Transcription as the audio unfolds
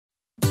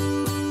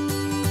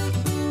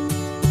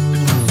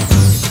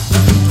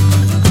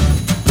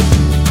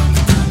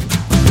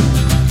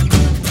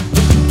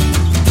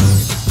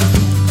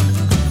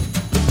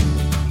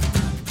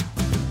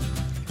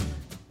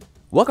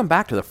Welcome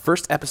back to the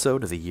first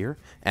episode of the year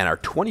and our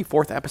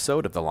 24th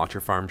episode of the Launch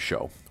Your Farm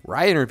Show, where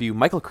I interview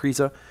Michael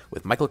Kriza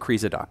with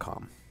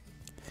michaelkriza.com.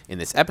 In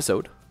this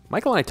episode,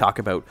 Michael and I talk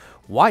about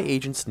why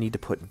agents need to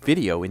put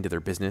video into their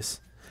business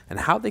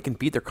and how they can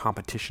beat their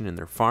competition in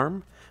their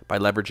farm by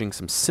leveraging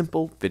some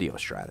simple video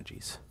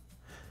strategies.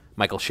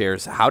 Michael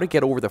shares how to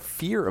get over the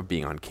fear of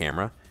being on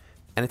camera,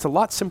 and it's a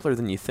lot simpler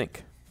than you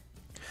think.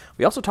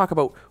 We also talk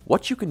about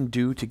what you can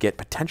do to get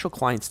potential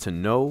clients to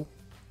know,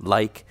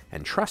 like,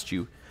 and trust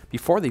you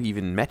before they've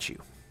even met you.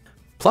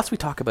 Plus, we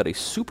talk about a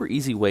super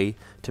easy way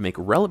to make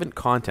relevant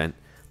content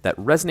that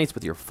resonates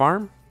with your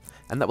farm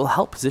and that will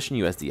help position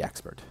you as the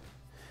expert.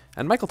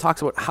 And Michael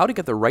talks about how to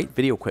get the right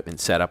video equipment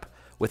set up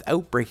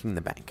without breaking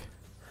the bank.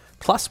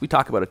 Plus, we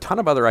talk about a ton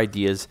of other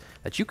ideas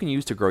that you can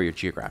use to grow your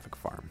geographic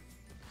farm.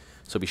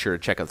 So be sure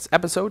to check out this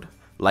episode,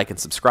 like and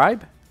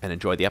subscribe, and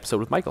enjoy the episode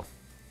with Michael.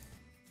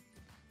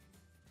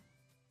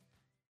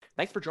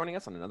 Thanks for joining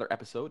us on another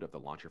episode of the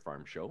Launch Your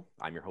Farm Show.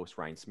 I'm your host,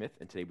 Ryan Smith,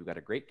 and today we've got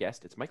a great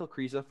guest. It's Michael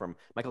Kriza from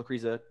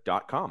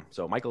michaelkriza.com.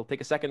 So Michael,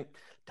 take a second,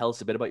 tell us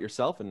a bit about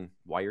yourself and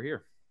why you're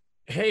here.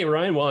 Hey,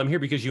 Ryan. Well, I'm here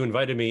because you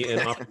invited me and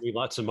offered me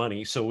lots of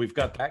money. So we've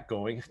got that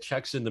going.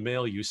 Checks in the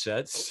mail, you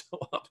said. So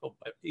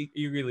I'm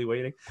eagerly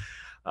waiting.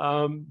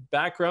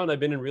 Background, I've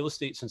been in real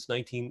estate since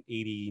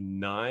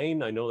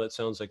 1989. I know that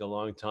sounds like a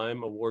long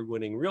time.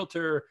 Award-winning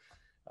realtor.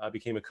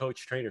 Became a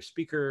coach, trainer,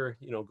 speaker,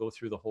 go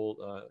through the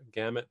whole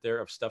gamut there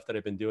of stuff that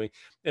I've been doing.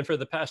 And for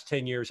the past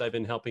 10 years, I've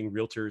been helping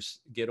realtors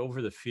get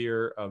over the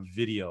fear of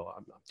video.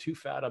 I'm too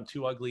fat, I'm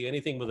too ugly,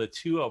 anything with a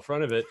two out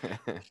front of it,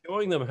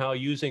 showing them how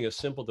using a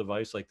simple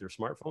device like their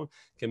smartphone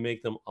can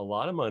make them a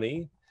lot of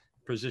money,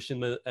 position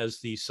them as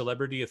the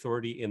celebrity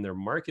authority in their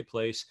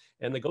marketplace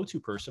and the go-to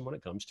person when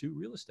it comes to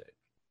real estate.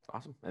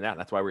 Awesome. And yeah,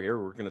 that's why we're here.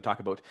 We're going to talk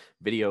about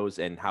videos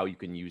and how you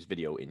can use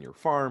video in your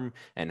farm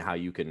and how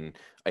you can,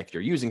 if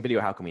you're using video,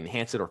 how can we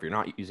enhance it? Or if you're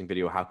not using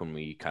video, how can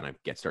we kind of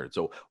get started?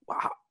 So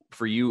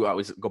for you, I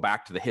always go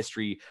back to the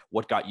history.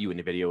 What got you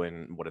into video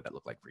and what did that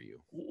look like for you?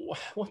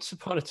 Once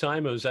upon a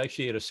time, I was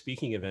actually at a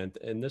speaking event,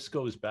 and this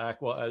goes back,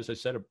 well, as I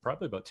said,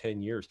 probably about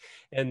 10 years.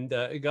 And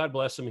God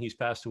bless him, he's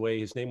passed away.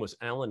 His name was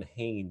Alan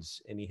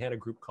Haynes, and he had a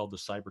group called the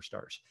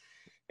Cyberstars.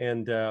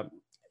 And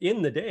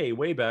in the day,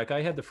 way back,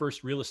 I had the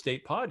first real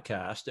estate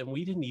podcast, and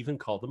we didn't even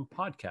call them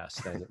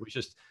podcasts then. It was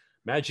just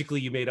magically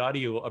you made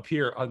audio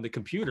appear on the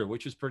computer,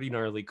 which was pretty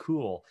gnarly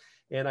cool.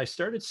 And I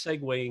started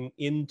segueing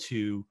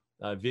into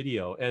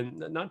video, and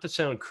not to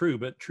sound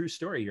crude, but true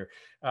story here.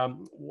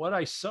 What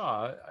I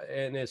saw,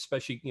 and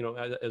especially,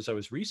 as I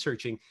was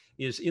researching,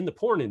 is in the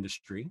porn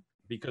industry,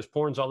 because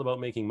porn's all about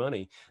making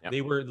money. Yep.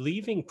 They were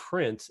leaving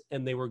print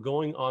and they were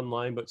going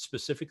online, but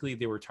specifically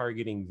they were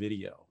targeting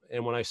video.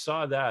 And when I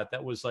saw that,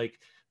 that was like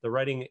the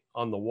writing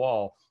on the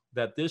wall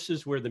that this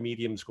is where the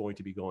medium's going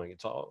to be going.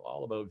 It's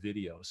all about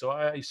video. So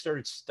I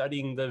started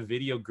studying the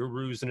video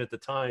gurus. And at the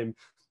time,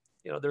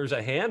 there's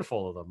a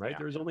handful of them, right? Yeah.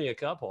 There's only a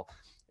couple.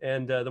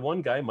 And the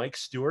one guy, Mike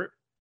Stewart,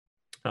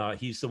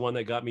 he's the one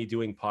that got me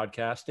doing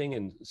podcasting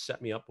and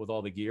set me up with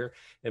all the gear.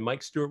 And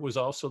Mike Stewart was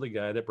also the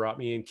guy that brought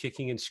me in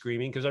kicking and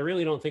screaming, because I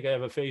really don't think I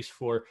have a face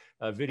for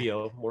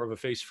video, more of a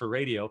face for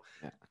radio.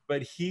 Yeah.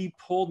 But he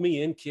pulled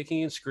me in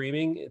kicking and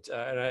screaming.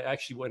 And I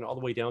actually went all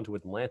the way down to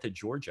Atlanta,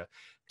 Georgia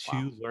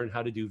to learn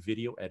how to do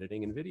video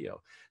editing and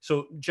video.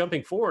 So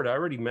jumping forward, I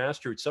already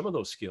mastered some of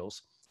those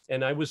skills.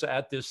 And I was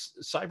at this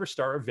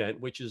Cyberstar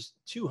event, which is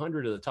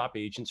 200 of the top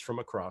agents from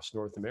across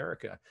North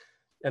America.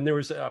 And there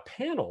was a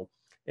panel.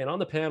 And on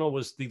the panel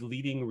was the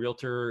leading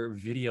realtor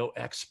video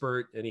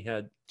expert, and he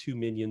had two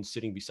minions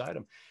sitting beside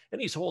him. And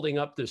he's holding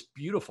up this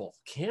beautiful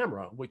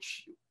camera,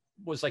 which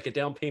was like a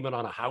down payment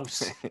on a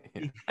house.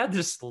 He had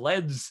this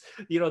lens,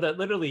 that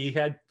literally he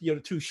had,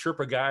 two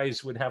Sherpa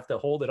guys would have to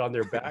hold it on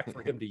their back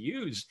for him to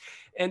use.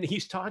 And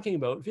he's talking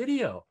about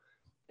video.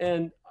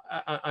 And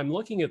I'm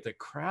looking at the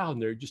crowd,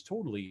 and they're just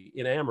totally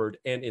enamored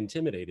and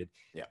intimidated.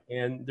 Yeah.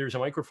 And there's a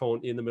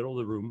microphone in the middle of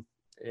the room.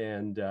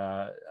 And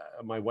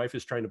my wife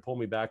is trying to pull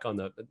me back on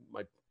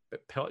my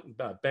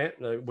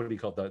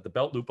the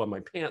belt loop on my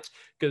pants,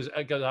 because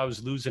I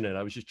was losing it.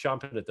 I was just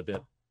chomping at the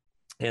bit.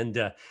 And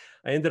I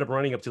ended up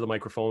running up to the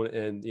microphone,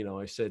 and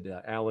I said,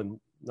 Alan,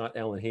 not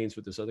Alan Haynes,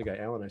 but this other guy,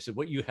 Alan. I said,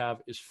 what you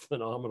have is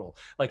phenomenal.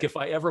 Like, if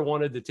I ever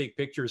wanted to take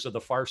pictures of the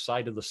far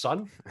side of the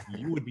sun,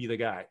 you would be the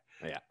guy.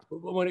 Yeah.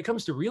 But when it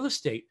comes to real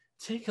estate,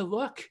 take a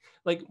look.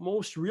 Like,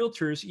 most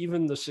realtors,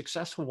 even the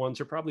successful ones,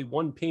 are probably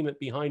one payment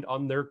behind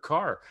on their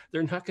car.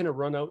 They're not going to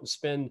run out and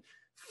spend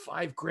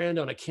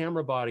 $5,000 on a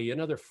camera body,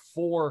 another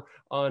 $4,000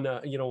 on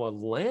a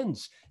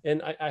lens.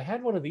 And I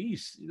had one of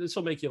these. This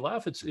will make you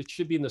laugh. It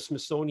should be in the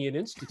Smithsonian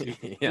Institute.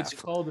 Yeah. It's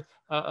called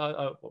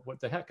what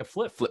the heck, a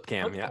flip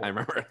cam. Yeah, I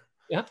remember it.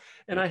 Yeah.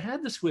 And I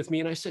had this with me,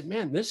 and I said,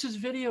 man, this is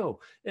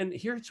video. And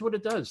here's what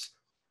it does.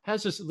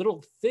 Has this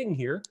little thing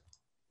here.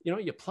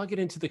 You plug it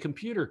into the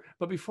computer,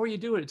 but before you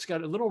do it, it's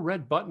got a little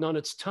red button on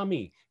its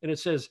tummy, and it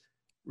says,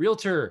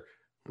 realtor,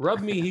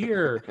 rub me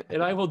here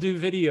and I will do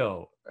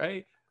video,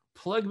 right?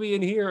 Plug me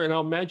in here and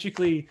I'll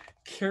magically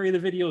carry the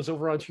videos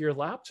over onto your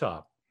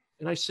laptop.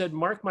 And I said,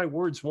 mark my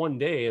words, one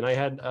day, and I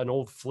had an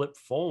old flip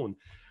phone.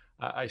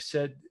 I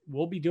said,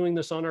 we'll be doing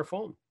this on our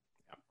phone,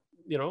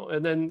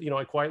 and then,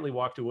 I quietly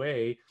walked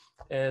away.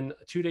 And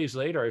 2 days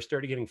later, I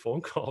started getting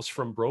phone calls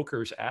from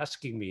brokers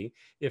asking me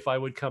if I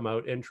would come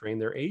out and train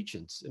their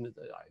agents. And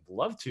I'd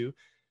love to,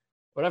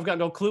 but I've got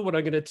no clue what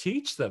I'm going to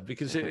teach them,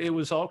 because it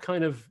was all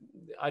kind of,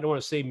 I don't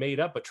want to say made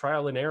up, but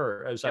trial and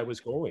error as I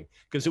was going,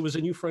 because it was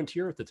a new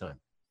frontier at the time.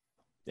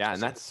 Yeah.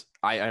 And that's,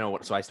 I know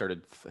what, so I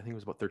started, I think it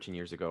was about 13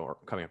 years ago, or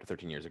coming up to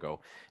 13 years ago.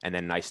 And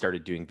then I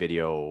started doing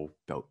video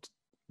about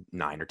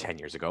 9 or 10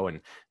 years ago.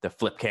 And the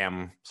flip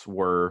cams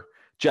were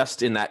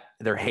just in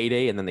their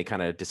heyday, and then they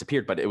kind of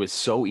disappeared, but it was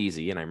so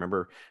easy. And I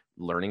remember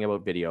learning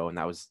about video, and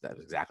that was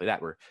exactly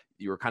that, where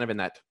you were kind of in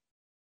that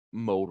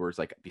mode where it's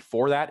like,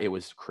 before that, it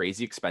was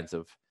crazy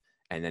expensive.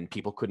 And then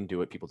people couldn't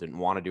do it. People didn't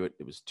want to do it.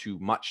 It was too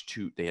much,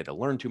 they had to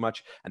learn too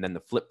much. And then the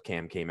flip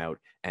cam came out,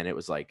 and it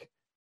was like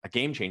a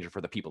game changer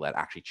for the people that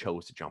actually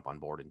chose to jump on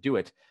board and do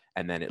it.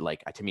 And then it,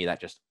 like, to me,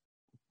 that just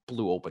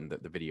blew open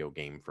the video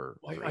game for.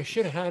 I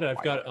should have had.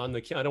 I've got on the.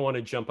 I don't want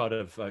to jump out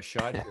of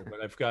shot here,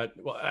 but I've got.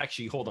 Well,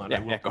 actually, hold on.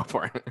 Yeah, go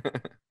for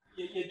it.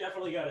 You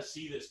definitely got to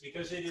see this,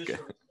 because it is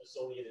from the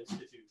Smithsonian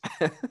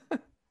Institute.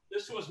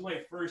 This was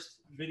my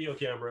first video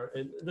camera,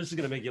 and this is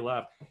going to make you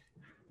laugh.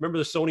 Remember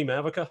the Sony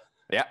Mavica?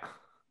 Yeah.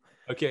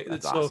 Okay,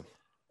 that's so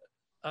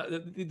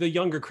awesome. The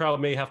younger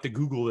crowd may have to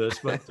Google this,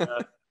 but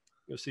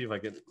let's see if I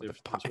can. With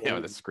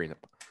the screen up.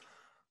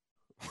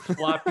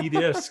 Floppy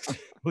disks.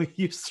 We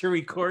used to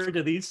record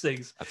to these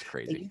things. That's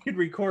crazy. And you could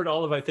record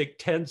all of, I think,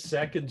 10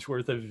 seconds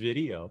worth of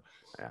video.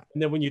 Yeah.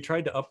 And then when you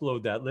tried to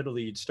upload that,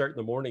 literally you'd start in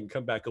the morning,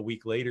 come back a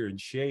week later and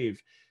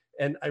shave.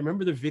 And I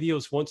remember the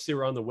videos, once they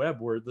were on the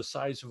web, were the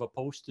size of a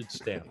postage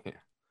stamp.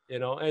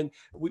 Yeah. And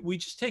we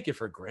just take it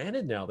for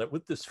granted now that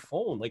with this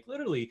phone, like,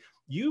 literally,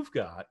 you've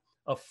got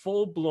a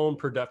full-blown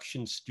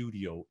production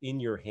studio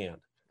in your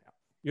hand.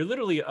 You're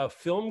literally a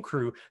film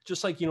crew,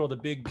 just like, the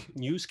big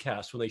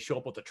newscasts when they show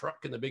up with the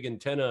truck and the big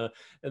antenna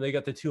and they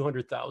got the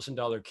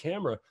 $200,000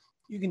 camera.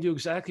 You can do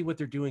exactly what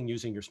they're doing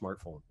using your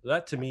smartphone.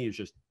 That, to me,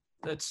 is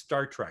that's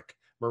Star Trek,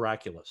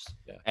 miraculous.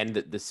 Yeah. And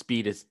the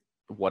speed is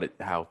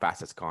how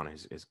fast it's gone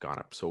has gone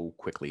up so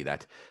quickly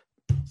that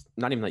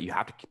not even that you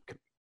have to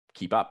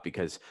keep up,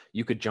 because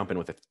you could jump in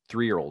with a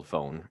 3-year-old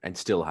phone and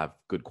still have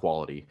good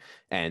quality.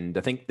 And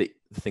I think the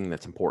thing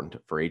that's important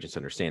for agents to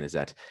understand is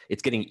that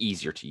it's getting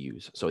easier to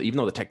use. So even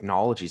though the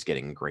technology is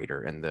getting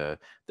greater and the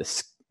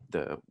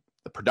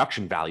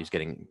production value is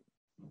getting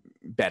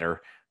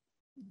better,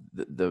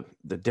 the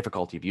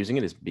difficulty of using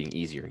it is being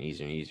easier and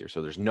easier and easier.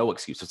 So there's no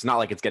excuse. It's not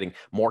like it's getting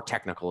more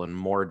technical and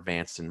more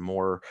advanced and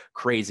more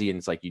crazy, and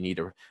it's like you need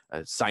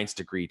a science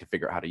degree to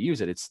figure out how to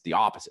use it. It's the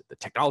opposite. The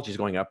technology is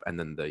going up, and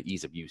then the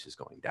ease of use is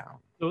going down.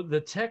 So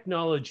the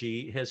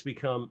technology has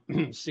become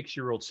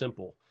 6-year-old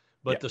simple,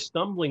 but the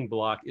stumbling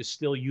block is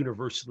still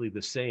universally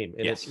the same.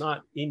 And it's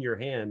not in your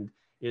hand.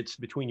 It's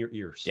between your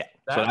ears. Yeah.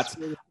 That's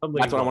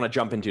what I want to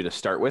jump into to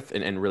start with,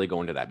 and really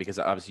go into that, because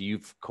obviously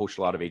you've coached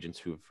a lot of agents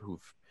who've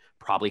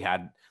probably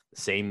had the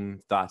same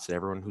thoughts that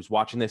everyone who's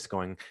watching this,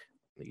 going,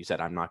 like you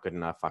said, I'm not good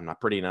enough, I'm not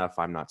pretty enough,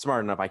 I'm not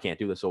smart enough, I can't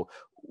do this. So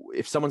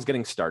if someone's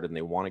getting started and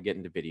they want to get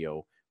into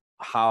video,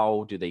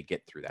 how do they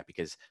get through that?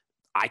 Because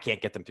I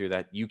can't get them through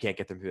that. You can't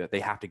get them through that.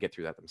 They have to get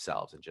through that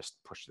themselves and just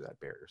push through that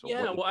barrier.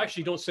 So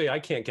actually, don't say I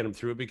can't get them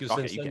through it, because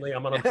then suddenly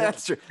I'm on a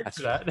That's true. That's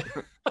that.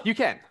 You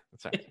can.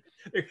 That's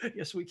right.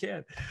 Yes, we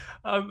can.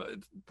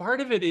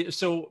 Part of it is,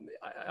 so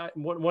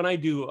when I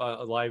do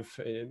live,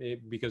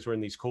 because we're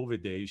in these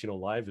COVID days,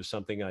 live is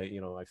something I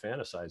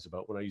fantasize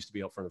about when I used to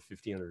be out front of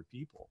 1,500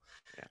 people.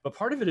 Yeah. But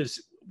part of it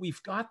is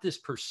we've got this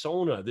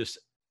persona, this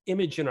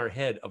image in our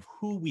head of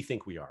who we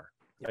think we are.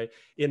 Right?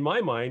 In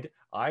my mind,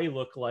 I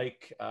look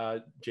like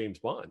James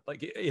Bond,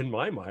 like in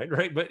my mind,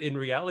 right? But in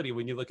reality,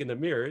 when you look in the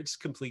mirror, it's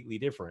completely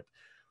different.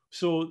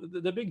 So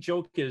the big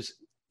joke is,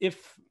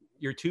 if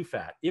you're too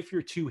fat, if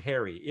you're too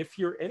hairy, if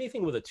you're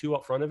anything with a 2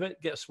 up front of it,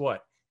 guess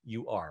what?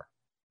 You are.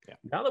 Yeah.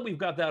 Now that we've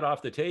got that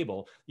off the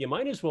table, you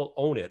might as well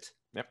own it,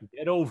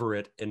 get over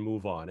it, and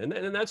move on.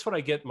 And that's what I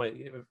get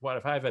if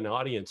I have an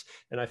audience.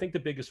 And I think the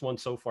biggest one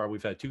so far,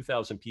 we've had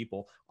 2,000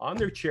 people on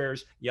their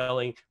chairs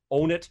yelling,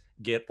 own it,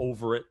 get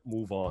over it,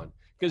 move on.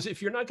 Because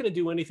if you're not going to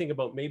do anything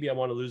about, maybe I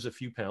want to lose a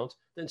few pounds,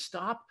 then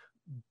stop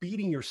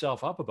beating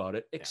yourself up about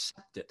it,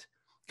 accept it.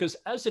 Because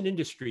as an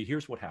industry,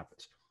 here's what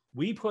happens.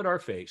 We put our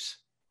face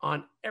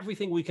on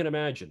everything we can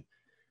imagine.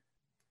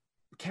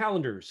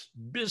 Calendars,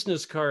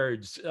 business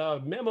cards,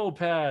 memo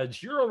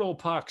pads, urinal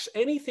pucks,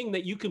 anything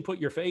that you can put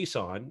your face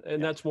on,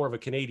 and that's more of a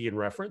Canadian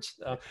reference,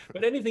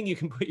 but anything you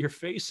can put your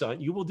face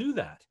on, you will do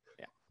that.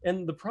 Yeah.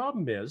 And the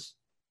problem is,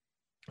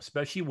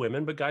 especially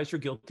women, but guys are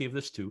guilty of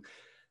this too,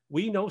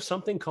 we know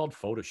something called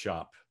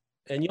Photoshop,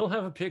 and you'll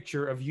have a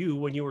picture of you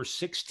when you were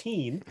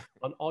 16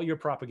 on all your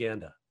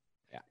propaganda.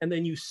 Yeah. And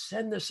then you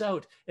send this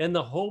out, and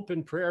the hope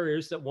and prayer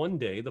is that one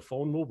day the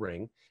phone will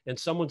ring and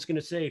someone's going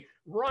to say,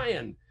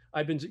 Ryan,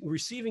 I've been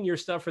receiving your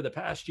stuff for the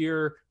past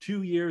year,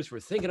 2 years.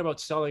 We're thinking about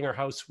selling our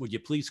house. Would you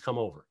please come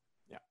over?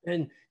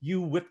 And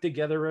you whip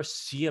together a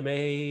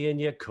CMA and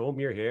you comb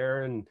your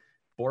hair and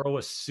borrow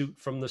a suit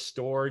from the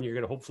store, and you're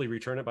going to hopefully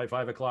return it by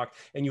 5 o'clock,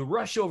 and you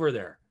rush over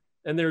there,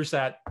 and there's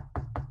that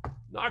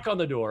knock on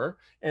the door,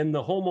 and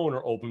the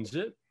homeowner opens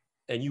it,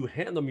 and you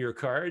hand them your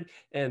card,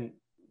 and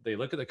they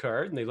look at the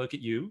card and they look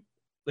at you.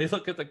 They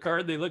look at the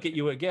card, they look at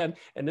you again,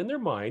 and in their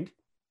mind,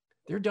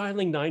 they're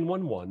dialing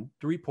 911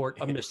 to report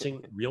a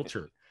missing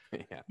realtor.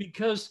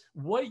 Because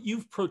what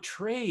you've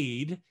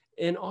portrayed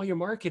in all your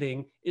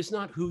marketing is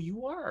not who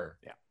you are.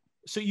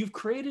 So you've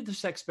created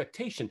this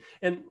expectation.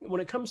 And when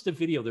it comes to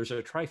video, there's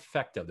a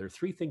trifecta. There are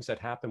three things that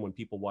happen when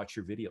people watch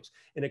your videos.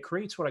 And it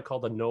creates what I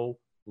call the know,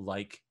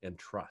 like, and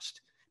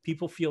trust.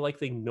 People feel like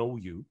they know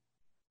you.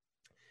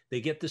 They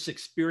get this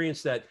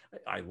experience that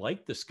I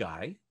like this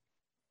guy,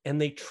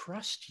 and they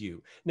trust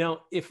you.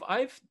 Now, if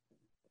I've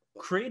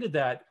created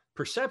that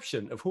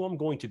perception of who I'm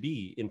going to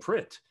be in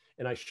print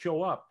and I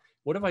show up,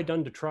 what have I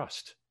done to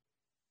trust?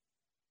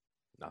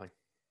 Nothing.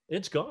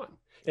 It's gone.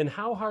 And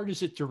how hard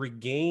is it to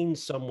regain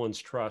someone's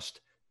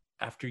trust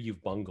after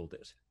you've bungled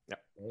it?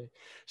 Okay?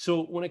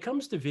 So when it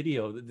comes to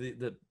video,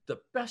 the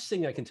best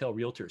thing I can tell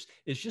realtors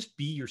is just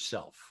be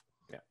yourself.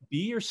 Be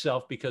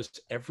yourself, because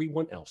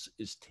everyone else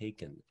is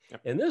taken.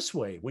 And this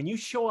way, when you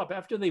show up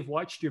after they've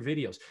watched your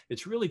videos,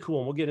 it's really cool.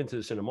 And we'll get into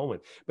this in a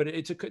moment, but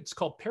it's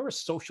called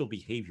parasocial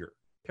behavior.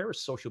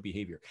 Parasocial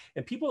behavior.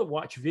 And people that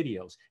watch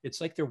videos,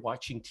 it's like they're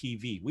watching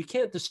TV. We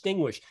can't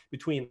distinguish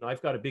between,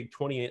 I've got a big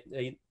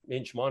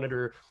 28-inch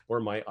monitor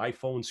or my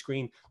iPhone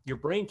screen. Your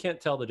brain can't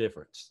tell the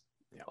difference.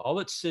 All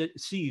it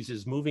sees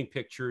is moving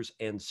pictures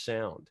and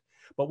sound.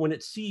 But when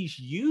it sees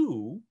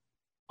you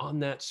on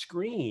that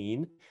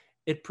screen,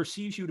 it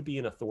perceives you to be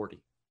an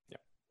authority.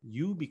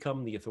 You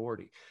become the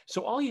authority.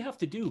 So all you have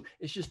to do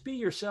is just be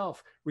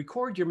yourself,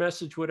 record your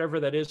message,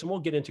 whatever that is, and we'll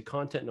get into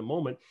content in a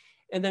moment.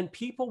 And then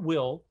people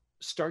will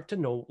start to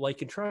know,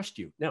 like, and trust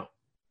you. Now,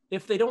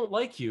 if they don't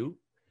like you,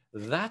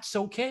 that's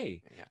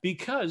okay,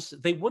 because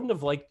they wouldn't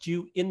have liked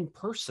you in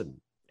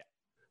person.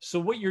 So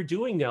what you're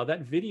doing now,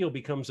 that video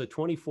becomes a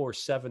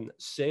 24/7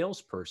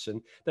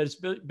 salesperson that is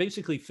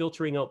basically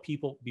filtering out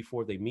people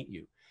before they meet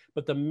you.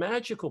 But the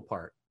magical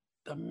part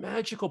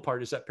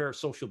is that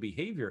parasocial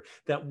behavior,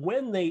 that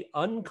when they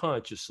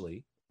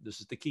unconsciously, this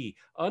is the key,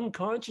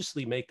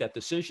 unconsciously make that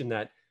decision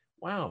that,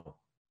 wow,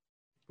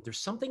 there's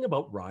something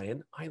about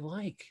Ryan I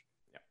like.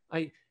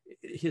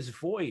 His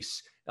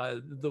voice,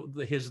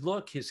 his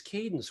look, his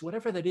cadence,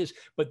 whatever that is,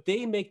 but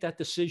they make that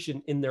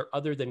decision in their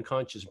other than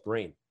conscious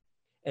brain.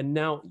 And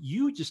now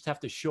you just have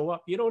to show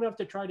up. You don't have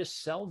to try to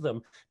sell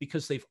them,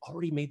 because they've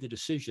already made the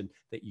decision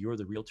that you're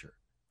the realtor.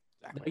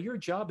 Now, your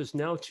job is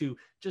now to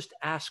just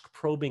ask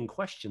probing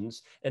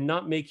questions and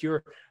not make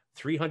your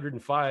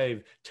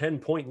 305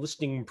 10-point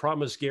listing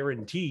promise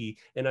guarantee.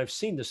 And I've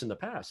seen this in the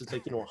past. It's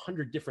like,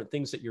 100 different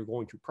things that you're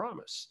going to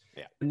promise.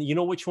 And you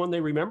know which one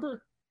they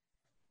remember?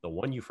 The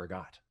one you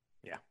forgot.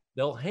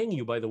 They'll hang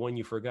you by the one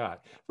you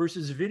forgot.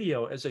 Versus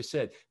video, as I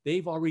said,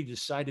 they've already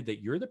decided that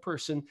you're the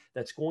person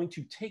that's going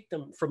to take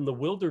them from the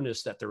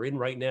wilderness that they're in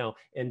right now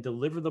and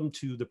deliver them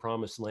to the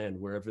promised land,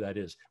 wherever that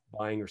is,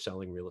 buying or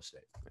selling real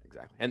estate.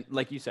 Exactly. And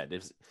like you said,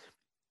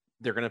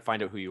 they're going to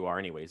find out who you are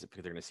anyways,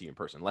 because they're going to see you in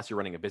person. Unless you're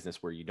running a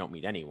business where you don't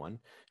meet anyone.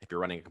 If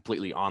you're running a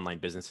completely online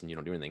business and you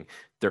don't do anything,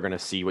 they're going to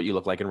see what you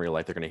look like in real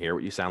life. They're going to hear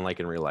what you sound like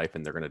in real life,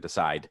 and they're going to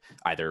decide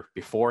either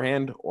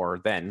beforehand or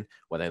then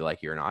whether they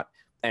like you or not.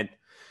 And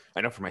I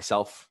know for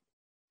myself,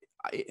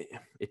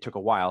 it took a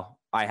while.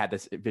 I had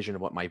this vision of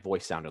what my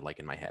voice sounded like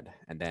in my head.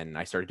 And then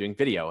I started doing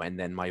video, and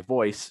then my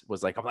voice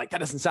was like, I'm like, that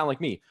doesn't sound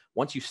like me.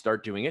 Once you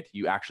start doing it,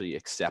 you actually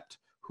accept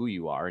who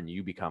you are, and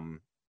you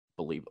become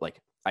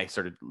like, I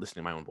started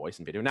listening to my own voice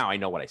in video. Now I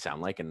know what I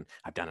sound like, and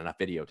I've done enough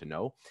video to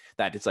know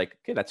that it's like,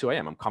 okay, that's who I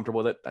am. I'm comfortable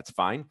with it. That's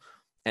fine.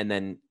 And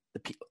then the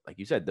people, like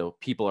you said, though,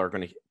 people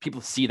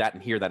see that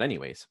and hear that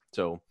anyways.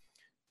 So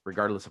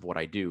regardless of what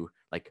I do,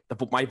 like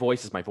my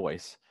voice is my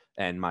voice,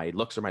 and my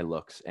looks are my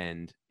looks.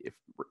 And if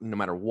no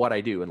matter what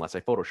I do, unless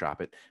I Photoshop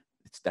it,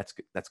 that's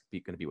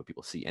going to be what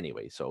people see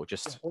anyway. So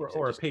just or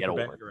just a paper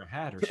bag or a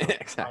hat or something.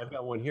 Exactly. I've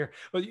got one here.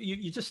 But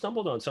you just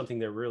stumbled on something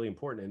that really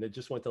important, and it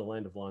just went to the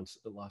land of lost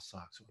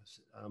socks.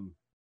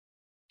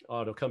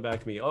 It'll come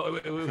back to me. Oh,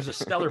 it was a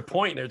stellar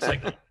point. It's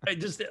like it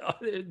just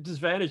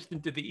vanished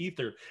into the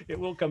ether. It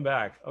will come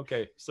back.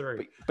 Okay,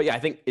 sorry. But yeah, I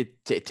think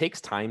it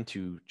takes time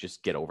to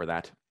just get over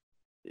that.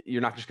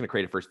 You're not just going to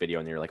create a first video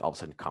and you're like all of a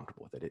sudden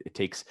comfortable with it. It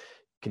takes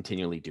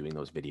continually doing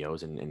those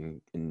videos and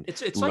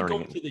it's like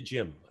going to the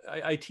gym.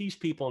 I tease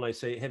people and I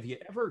say, have you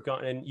ever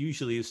gone? And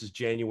usually this is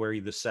January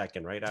the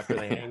 2nd, right after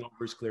the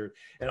hangover's cleared,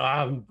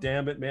 and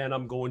damn it, man,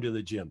 I'm going to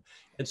the gym.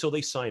 And so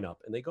they sign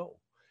up and they go.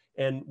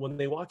 And when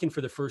they walk in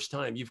for the first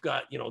time, you've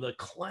got, the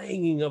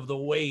clanging of the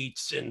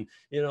weights, and,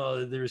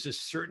 there's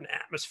this certain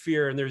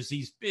atmosphere, and there's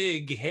these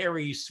big,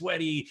 hairy,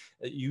 sweaty,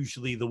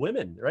 usually the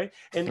women, right?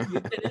 And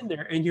you get in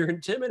there and you're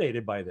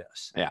intimidated by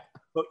this. Yeah.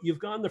 But you've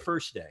gone the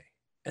first day.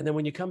 And then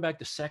when you come back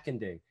the second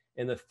day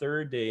and the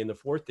third day and the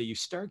fourth day, you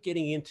start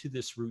getting into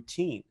this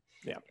routine.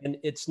 Yeah. And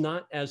it's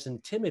not as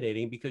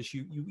intimidating because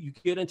you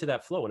get into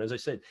that flow. And as I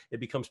said, it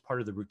becomes part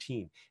of the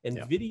routine. And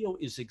Yeah. video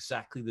is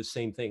exactly the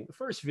same thing. The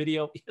first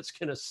video, it's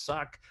going to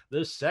suck.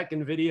 The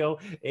second video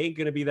ain't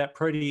going to be that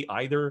pretty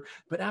either.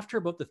 But after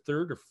about the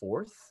third or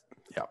fourth,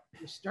 Yeah.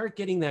 you start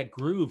getting that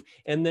groove.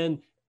 And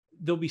then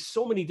there'll be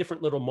so many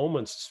different little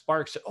moments,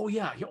 sparks. Oh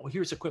yeah,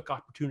 here's a quick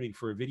opportunity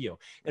for a video.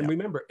 And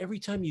remember, every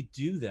time you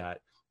do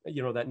that,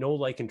 that know,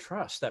 like, and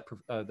trust, that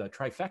the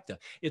trifecta,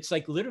 it's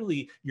like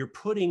literally you're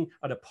putting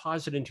a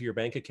deposit into your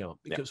bank account,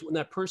 because when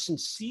that person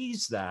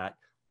sees that,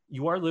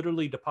 you are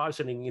literally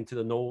depositing into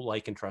the know,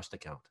 like, and trust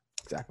account.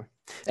 Exactly.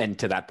 And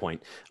to that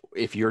point,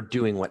 if you're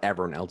doing what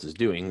everyone else is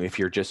doing, if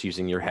you're just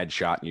using your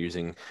headshot and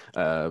using,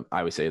 I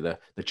always say the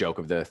joke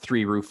of the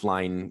 3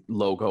 roofline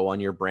logo on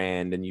your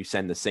brand, and you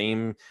send the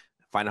same,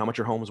 find out how much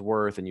your home's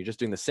worth, and you're just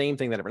doing the same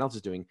thing that everyone else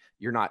is doing,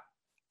 you're not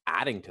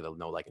adding to the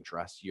know, like, and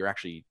trust. You're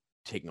actually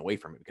taking away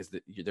from it, because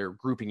they're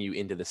grouping you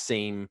into the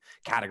same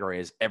category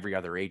as every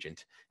other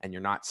agent, and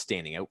you're not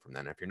standing out from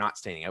them. If you're not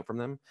standing out from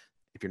them,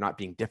 if you're not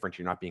being different,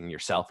 you're not being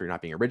yourself, you're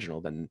not being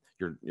original, then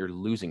you're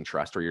losing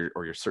trust, or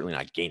you're certainly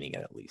not gaining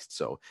it, at least.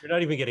 So you're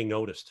not even getting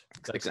noticed.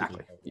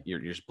 Exactly. You're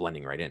just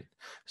blending right in.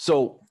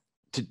 So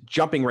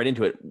jumping right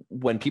into it,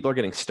 when people are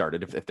getting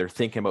started, if they're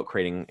thinking about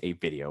creating a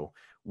video,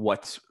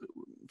 what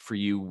for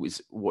you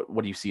is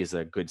what do you see as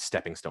a good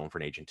stepping stone for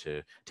an agent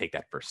to take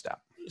that first step?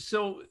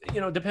 So,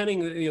 depending,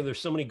 there's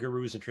so many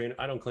gurus and trainers.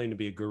 I don't claim to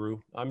be a guru.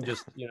 I'm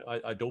just,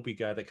 a dopey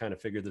guy that kind of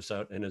figured this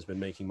out and has been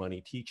making money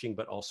teaching,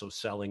 but also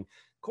selling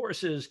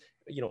courses,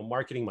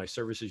 marketing my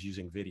services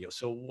using video.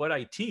 So what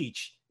I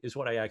teach is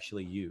what I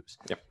actually use.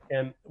 Yep.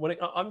 And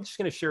I'm just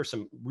going to share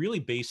some really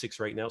basics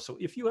right now. So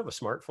if you have a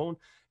smartphone,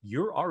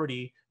 you're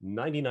already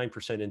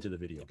 99% into the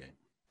video game.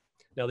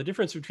 Now, the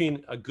difference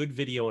between a good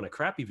video and a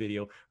crappy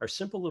video are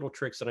simple little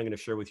tricks that I'm going to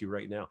share with you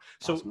right now.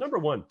 So Awesome. Number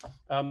one,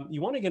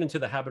 you want to get into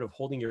the habit of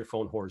holding your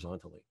phone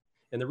horizontally.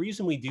 And the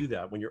reason we do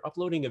that, when you're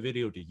uploading a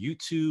video to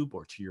YouTube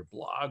or to your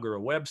blog or a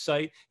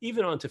website,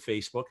 even onto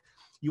Facebook,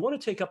 you want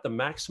to take up the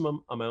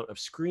maximum amount of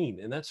screen,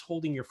 and that's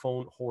holding your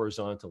phone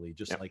horizontally,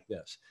 just like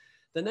this.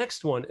 The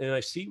next one, and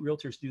I see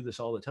realtors do this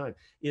all the time,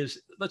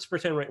 is let's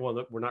pretend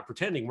we're not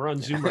pretending, we're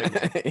on Zoom right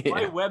now.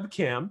 My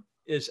webcam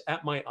is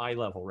at my eye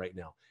level right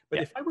now. But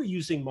if I were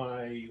using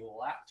my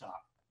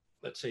laptop,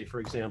 let's say,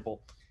 for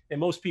example, and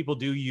most people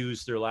do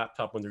use their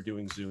laptop when they're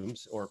doing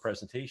Zooms or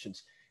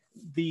presentations,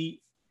 the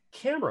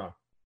camera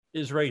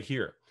is right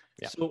here.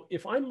 So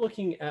if I'm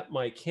looking at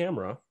my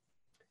camera,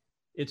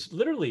 it's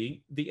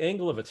literally the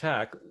angle of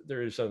attack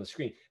there is on the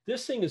screen.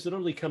 This thing is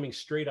literally coming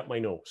straight up my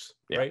nose,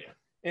 right?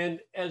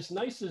 And as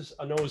nice as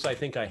a nose I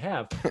think I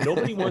have,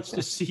 nobody wants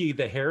to see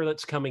the hair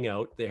that's coming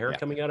out, the hair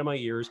coming out of my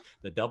ears,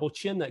 the double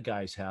chin that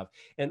guys have.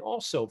 And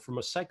also from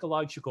a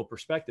psychological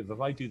perspective,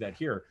 if I do that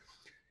here,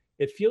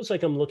 it feels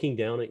like I'm looking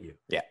down at you.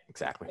 Yeah,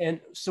 exactly.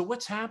 And so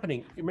what's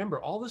happening? Remember,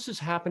 all this is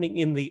happening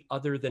in the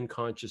other than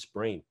conscious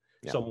brain.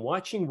 So I'm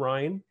watching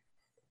Ryan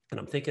and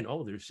I'm thinking,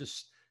 oh, there's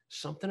just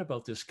something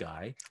about this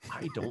guy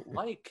I don't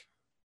like.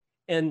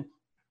 And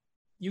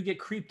you get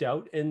creeped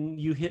out and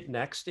you hit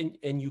next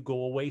and you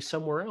go away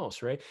somewhere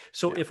else, right?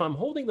 So if I'm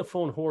holding the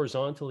phone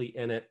horizontally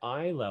and at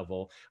eye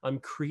level, I'm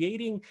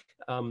creating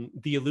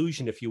the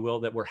illusion, if you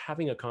will, that we're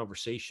having a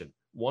conversation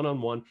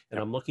one-on-one, and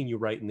I'm looking you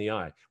right in the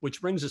eye,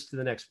 which brings us to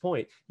the next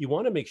point. You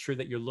want to make sure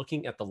that you're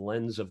looking at the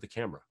lens of the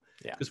camera.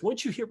 Because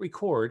once you hit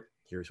record,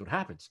 here's what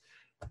happens.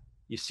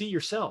 You see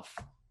yourself.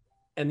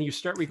 And then you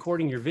start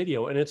recording your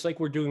video, and it's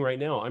like we're doing right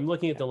now. I'm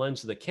looking at the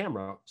lens of the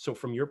camera. So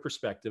from your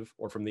perspective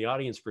or from the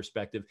audience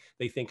perspective,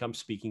 they think I'm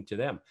speaking to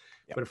them.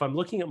 But if I'm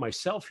looking at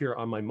myself here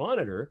on my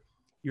monitor,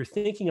 you're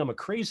thinking I'm a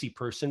crazy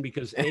person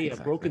because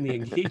I've broken the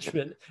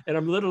engagement and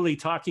I'm literally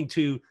talking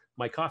to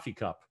my coffee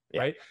cup,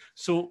 right?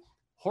 So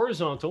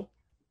horizontal,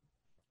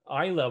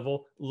 eye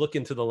level, look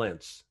into the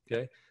lens,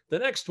 okay? The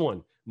next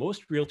one,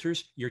 most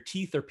realtors, your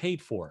teeth are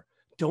paid for.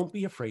 Don't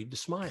be afraid to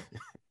smile.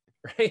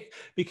 Right?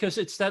 Because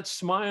it's that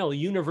smile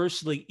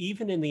universally,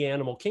 even in the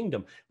animal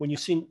kingdom. When you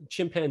see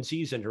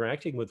chimpanzees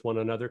interacting with one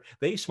another,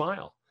 they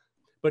smile.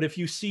 But if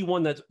you see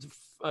one that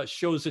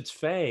shows its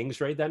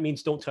fangs, right, that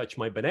means don't touch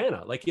my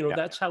banana. Like,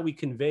 that's how we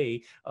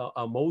convey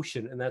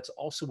emotion. And that's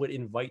also what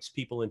invites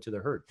people into the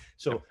herd.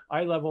 So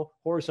eye level,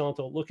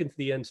 horizontal, look into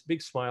the ends,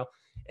 big smile,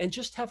 and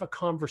just have a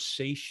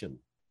conversation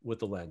with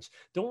the lens.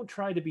 Don't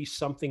try to be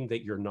something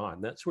that you're not.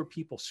 And that's where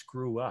people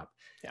screw up.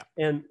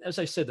 And as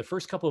I said, the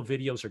first couple of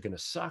videos are going to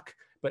suck.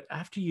 But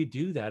after you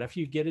do that,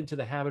 after you get into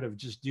the habit of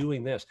just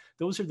doing this,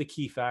 those are the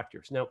key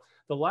factors. Now,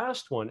 the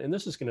last one, and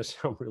this is going to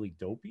sound really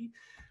dopey,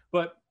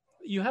 but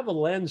you have a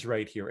lens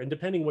right here. And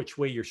depending which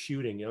way you're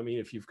shooting, I mean,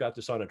 if you've got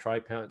this on a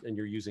tripod and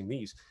you're using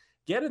these,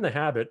 get in the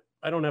habit.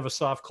 I don't have a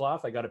soft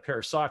cloth. I got a pair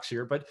of socks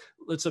here, but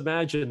let's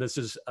imagine this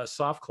is a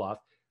soft cloth.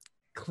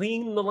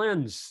 Clean the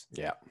lens.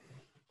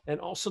 And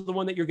also the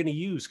one that you're going to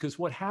use. Because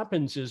what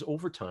happens is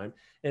over time,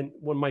 and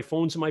when my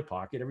phone's in my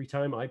pocket, every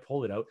time I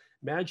pull it out,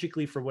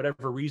 magically, for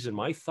whatever reason,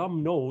 my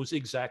thumb knows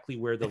exactly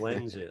where the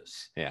lens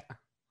is.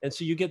 And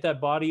so you get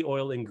that body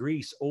oil and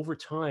grease over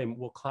time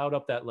will cloud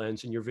up that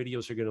lens, and your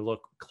videos are going to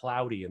look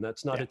cloudy. And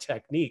that's not a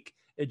technique.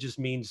 It just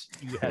means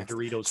you had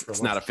Doritos for lunch.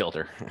 It's not a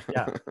filter.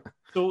 Yeah.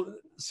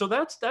 So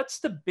that's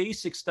the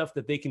basic stuff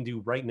that they can do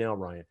right now,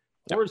 Ryan.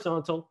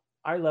 Horizontal,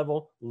 eye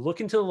level, look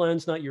into the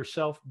lens, not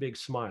yourself, big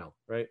smile,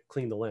 right?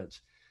 Clean the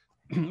lens.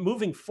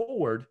 Moving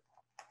forward,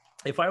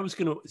 if I was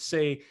going to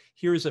say,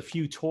 here's a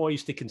few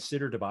toys to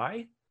consider to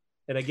buy,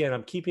 and again,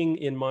 I'm keeping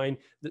in mind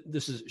that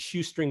this is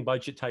shoestring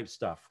budget type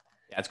stuff.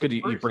 Yeah, it's good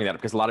you bring that up,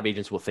 because a lot of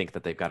agents will think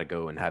that they've got to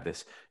go and have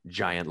this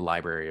giant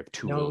library of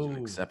tools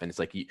and stuff. And it's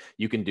like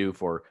you can do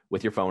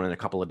with your phone and a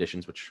couple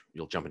editions, which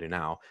you'll jump into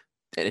now.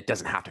 And it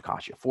doesn't have to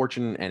cost you a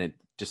fortune, and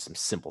just some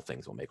simple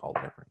things will make all the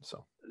difference.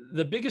 So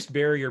the biggest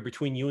barrier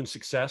between you and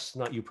success,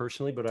 not you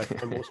personally, but I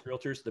find most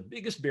realtors, the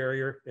biggest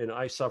barrier, and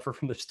I suffer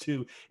from this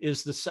too,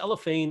 is the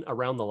cellophane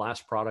around the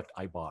last product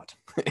I bought.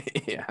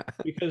 Yeah.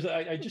 Because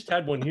I just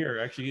had one here.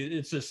 Actually,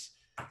 it's just,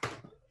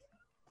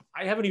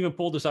 I haven't even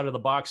pulled this out of the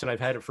box, and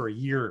I've had it for a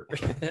year.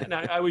 And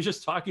I was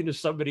just talking to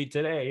somebody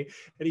today,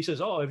 and he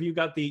says, "Oh, have you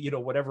got the,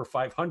 whatever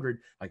 500?"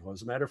 I go,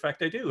 "As a matter of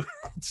fact, I do."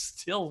 It's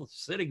still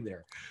sitting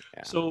there.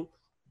 Yeah. So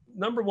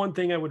number one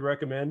thing I would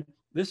recommend,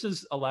 this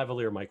is a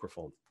lavalier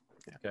microphone.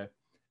 Okay.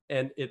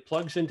 And it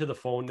plugs into the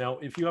phone. Now,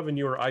 if you have a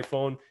newer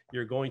iPhone,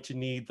 you're going to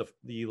need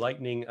the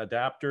lightning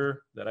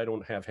adapter that I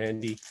don't have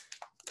handy.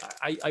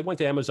 I went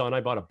to Amazon.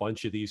 I bought a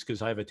bunch of these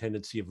because I have a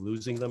tendency of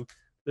losing them.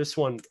 This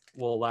one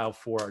will allow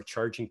for a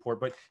charging port,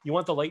 but you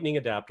want the lightning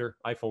adapter,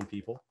 iPhone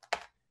people.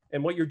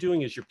 And what you're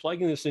doing is you're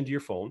plugging this into your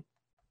phone,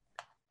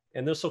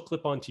 and this will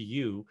clip onto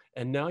you.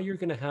 And now you're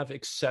going to have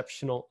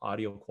exceptional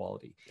audio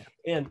quality. Yeah.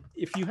 And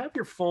if you have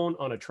your phone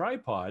on a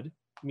tripod,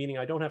 meaning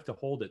I don't have to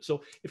hold it.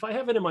 So if I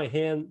have it in my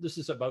hand, this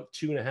is about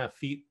 2.5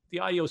 feet, the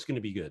audio is going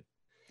to be good.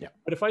 Yeah.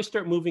 But if I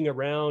start moving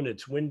around,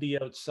 it's windy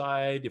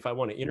outside, if I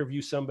want to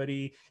interview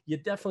somebody, you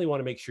definitely want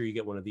to make sure you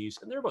get one of these.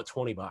 And they're about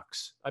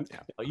 $20.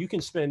 You can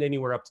spend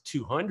anywhere up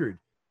to $200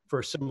 for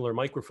a similar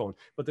microphone,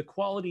 but the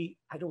quality,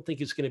 I don't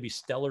think it's going to be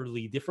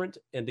stellarly different.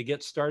 And to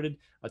get started,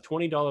 a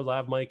 $20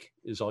 lav mic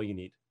is all you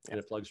need, and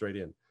it plugs right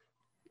in.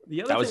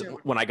 That was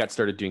when I got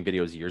started doing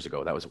videos years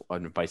ago. That was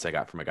advice I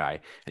got from a guy,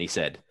 and he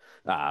said,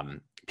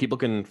 people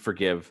can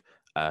forgive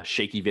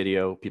shaky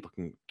video, people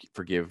can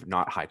forgive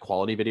not high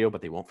quality video,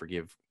 but they won't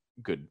forgive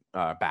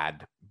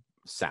bad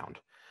sound.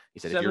 He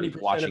said, if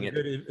you're watching it,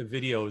 good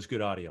video is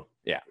good audio.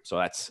 Yeah. So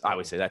I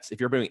would say if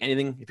you're doing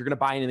anything, if you're going to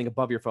buy anything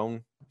above your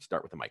phone,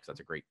 start with the mic. So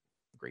that's a great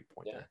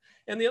point. Yeah.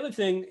 And the other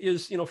thing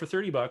is, for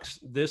 $30,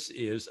 this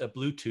is a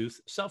Bluetooth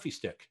selfie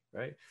stick,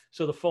 right?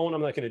 So the phone,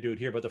 I'm not going to do it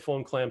here, but the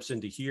phone clamps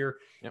into here.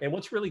 Yep. And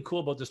what's really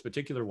cool about this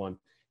particular one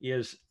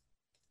is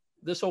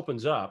this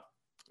opens up.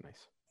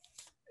 Nice.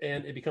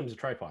 And it becomes a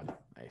tripod.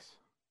 Nice.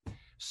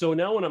 So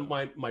now when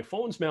my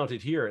phone's mounted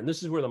here, and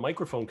this is where the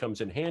microphone comes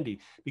in handy,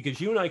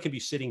 because you and I can be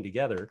sitting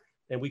together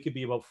and we could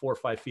be about 4 or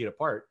 5 feet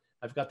apart.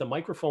 I've got the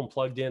microphone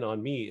plugged in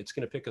on me. It's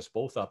going to pick us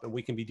both up, and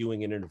we can be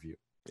doing an interview.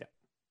 Yeah.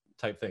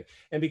 Type thing.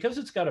 And because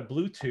it's got a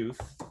Bluetooth,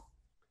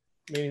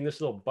 meaning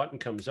this little button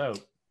comes out,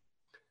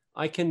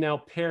 I can now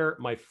pair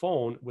my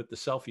phone with the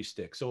selfie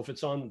stick. So if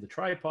it's on the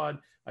tripod,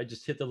 I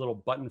just hit the little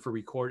button for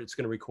record. It's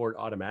going to record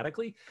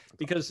automatically,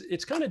 because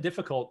it's kind of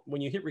difficult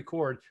when you hit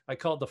record. I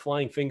call it the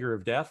flying finger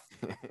of death.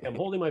 I'm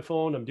holding my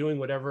phone, I'm doing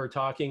whatever,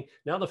 talking.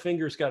 Now the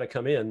finger's got to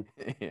come in,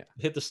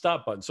 hit the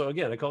stop button. So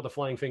again, I call it the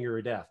flying finger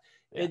of death.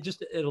 Yeah.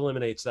 It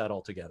eliminates that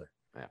altogether.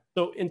 Yeah.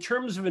 So in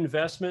terms of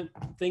investment,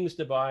 things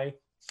to buy,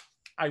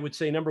 I would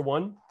say number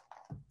one,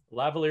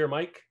 lavalier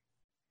mic.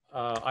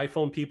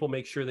 iPhone people,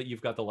 make sure that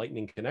you've got the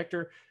lightning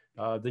connector.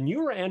 The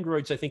newer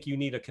Androids, I think you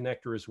need a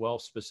connector as well,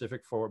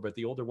 specific for, but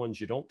the older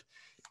ones you don't.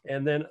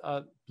 And then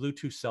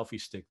Bluetooth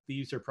selfie stick.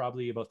 These are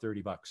probably about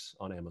 $30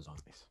 on Amazon.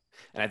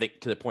 And I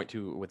think to the point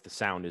too with the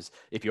sound is,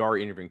 if you are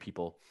interviewing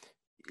people,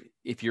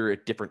 if you're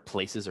at different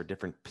places or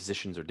different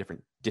positions or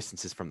different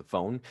distances from the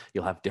phone,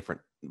 you'll have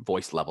different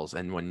voice levels.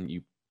 And when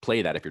you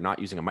play that, if you're not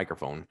using a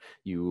microphone,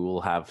 you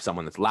will have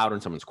someone that's louder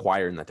and someone's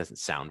quieter, and that doesn't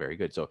sound very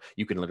good. So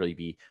you can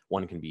literally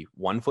one can be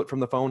 1 foot from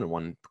the phone, and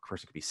one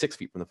person could be 6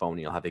 feet from the phone,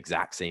 and you'll have the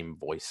exact same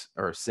voice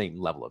or same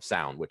level of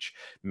sound, which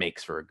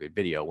makes for a good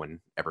video when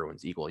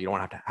everyone's equal. You don't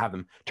want to have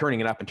them turning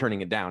it up and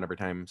turning it down every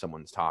time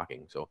someone's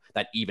talking. So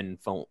that even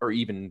phone or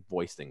even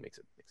voice thing makes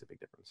a big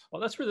difference.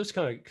 Well, that's where this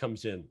kind of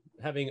comes in,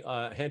 having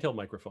a handheld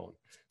microphone.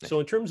 Nice. So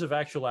in terms of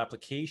actual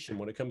application,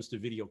 when it comes to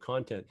video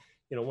content,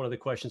 one of the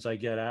questions I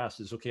get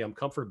asked is, okay, I'm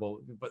comfortable,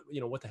 but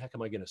what the heck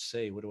am I going to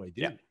say? What do I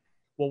do? Yeah.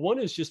 Well, one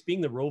is just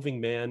being the roving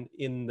man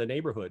in the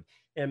neighborhood.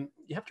 And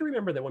you have to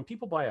remember that when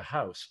people buy a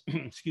house,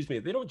 excuse me,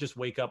 they don't just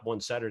wake up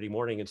one Saturday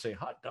morning and say,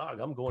 hot dog,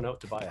 I'm going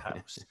out to buy a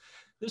house.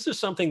 This is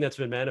something that's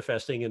been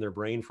manifesting in their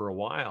brain for a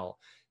while.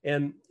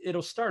 And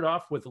it'll start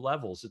off with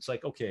levels. It's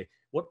like, okay,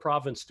 what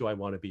province do I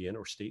want to be in,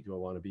 or state do I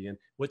want to be in?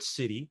 What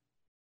city?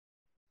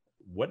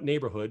 What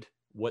neighborhood?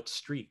 What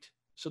street?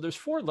 So there's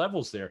 4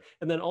 levels there.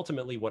 And then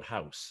ultimately, what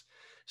house?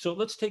 So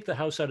let's take the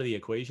house out of the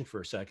equation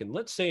for a second.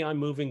 Let's say I'm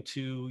moving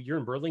you're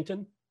in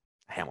Burlington?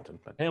 Hamilton.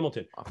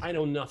 Hamilton. I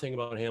know nothing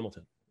about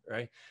Hamilton.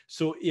 right?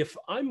 So if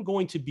I'm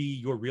going to be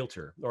your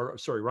realtor, or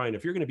sorry, Ryan,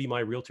 if you're going to be my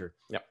realtor,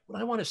 Yep.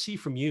 what I want to see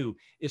from you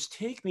is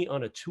take me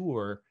on a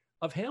tour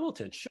of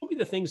Hamilton. Show me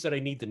the things that I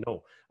need to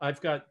know. I've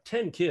got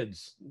 10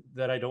 kids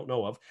that I don't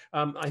know of.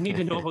 I need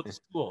to know about the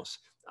schools.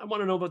 I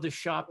want to know about the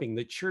shopping,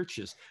 the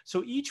churches.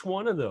 So each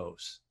one of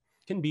those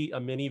can be a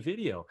mini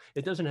video.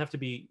 It doesn't have to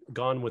be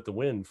Gone with the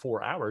Wind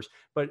 4 hours,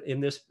 but in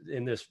this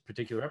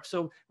particular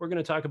episode, we're going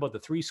to talk about the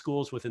 3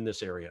 schools within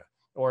this area,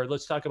 or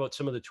let's talk about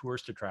some of the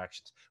tourist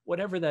attractions,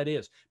 whatever that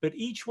is. But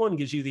each one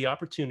gives you the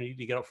opportunity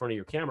to get out front of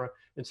your camera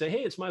and say,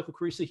 hey, it's Michael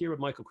Carissa here with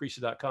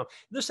michaelcarissa.com.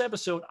 This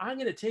episode, I'm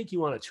going to take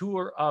you on a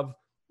tour of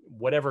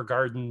whatever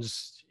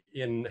gardens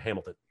in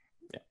Hamilton.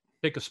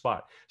 Pick a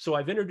spot. So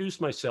I've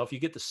introduced myself. You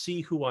get to see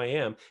who I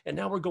am. And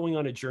now we're going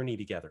on a journey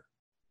together.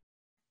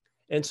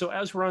 And so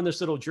as we're on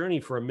this little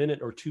journey for a minute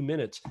or 2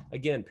 minutes,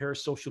 again,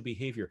 parasocial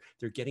behavior,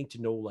 they're getting to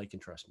know, like,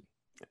 and trust me.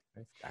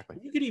 Right? Exactly.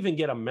 You could even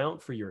get a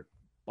mount for your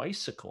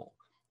bicycle,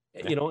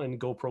 you know, and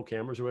GoPro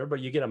cameras or whatever,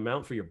 but you get a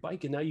mount for your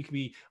bike, and now you can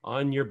be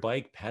on your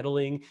bike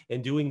pedaling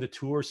and doing the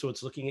tour. So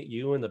it's looking at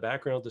you in the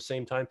background at the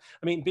same time.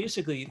 I mean,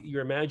 basically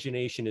your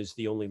imagination is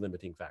the only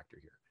limiting factor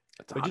here.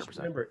 That's 100%. But just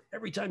remember,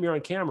 every time you're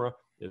on camera,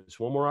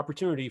 there's one more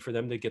opportunity for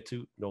them to get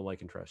to know,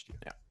 like, and trust you.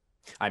 Yeah.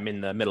 I'm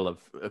in the middle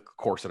of a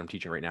course that I'm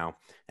teaching right now,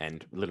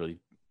 and literally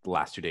the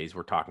last 2 days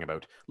we're talking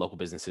about local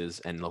businesses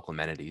and local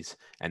amenities,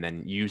 and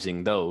then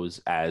using those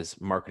as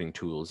marketing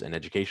tools and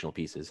educational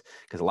pieces,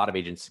 because a lot of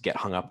agents get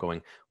hung up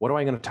going, what am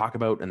I going to talk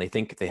about? And they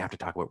think they have to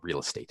talk about real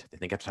estate. They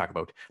think they have to talk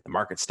about the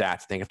market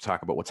stats. They have to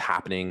talk about what's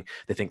happening.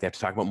 They think they have to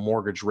talk about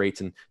mortgage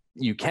rates, and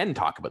you can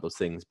talk about those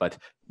things, but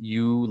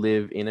you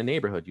live in a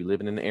neighborhood, you live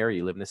in an area,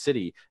 you live in a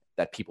city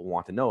that people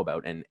want to know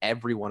about, and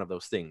every one of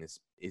those things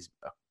is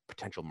a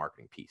potential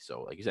marketing piece.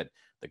 So like you said,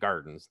 the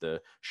gardens, the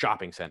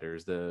shopping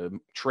centers, the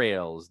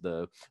trails,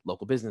 the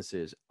local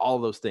businesses, all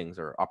those things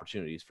are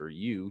opportunities for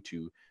you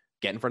to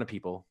get in front of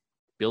people,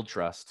 build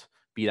trust,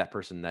 be that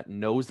person that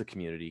knows the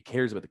community,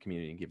 cares about the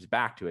community, and gives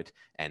back to it.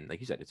 And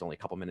like you said, it's only a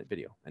couple-minute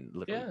video. And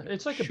yeah,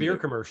 it's like a beer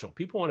commercial.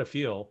 People want to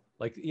feel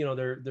like, you know,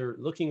 they're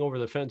looking over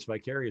the fence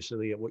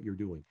vicariously at what you're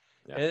doing.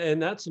 Yeah.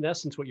 And that's in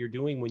essence what you're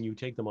doing when you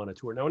take them on a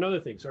tour. Now, another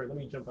thing, sorry, let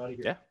me jump out of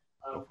here.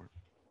 Yeah.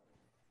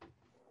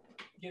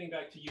 Getting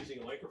back to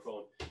using a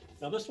microphone.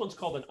 Now this one's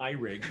called an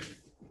iRig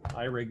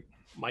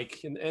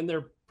mic, and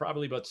they're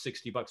probably about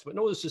 $60, but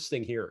notice this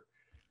thing here.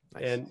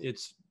 Nice. And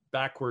it's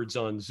backwards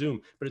on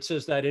Zoom, but it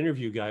says that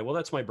interview guy. Well,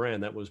 that's my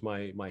brand. That was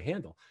my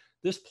handle.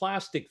 This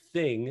plastic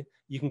thing,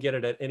 you can get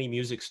it at any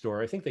music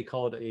store. I think they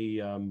call it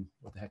a,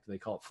 what the heck do they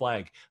call it?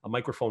 Flag, a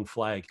microphone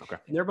flag. Okay.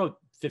 And they're about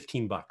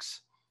 $15.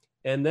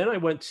 And then I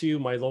went to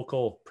my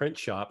local print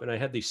shop and I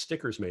had these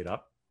stickers made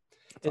up.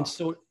 That's and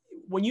awesome. So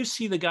when you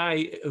see the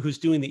guy who's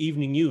doing the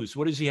evening news,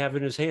 what does he have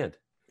in his hand?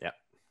 Yeah.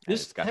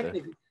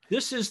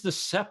 This is the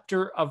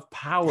scepter of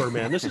power,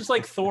 man. This is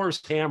like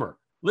Thor's hammer.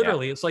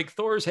 Literally, yeah. It's like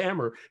Thor's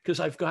hammer because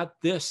I've got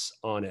this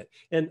on it.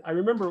 And I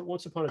remember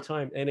once upon a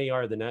time,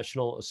 NAR, the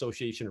National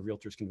Association of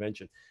Realtors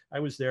Convention, I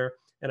was there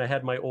and I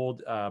had my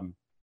old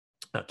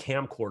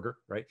camcorder,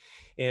 right?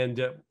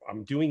 And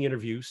I'm doing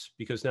interviews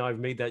because now I've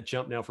made that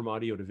jump now from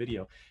audio to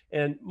video.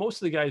 And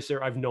most of the guys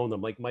there, I've known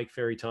them, like Mike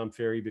Ferry, Tom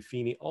Ferry,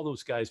 Buffini, all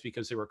those guys,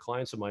 because they were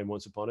clients of mine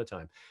once upon a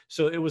time.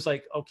 So it was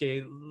like,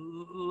 okay,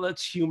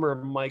 let's humor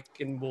Mike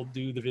and we'll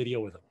do the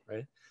video with him,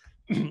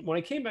 right? When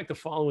I came back the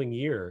following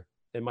year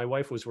and my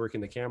wife was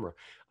working the camera,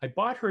 I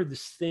bought her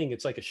this thing.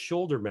 It's like a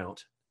shoulder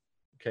mount,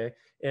 okay?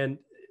 And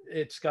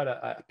it's got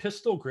a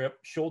pistol grip,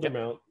 shoulder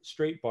mount,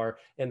 straight bar,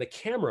 and the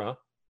camera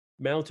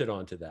mounted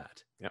onto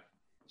that. Yeah.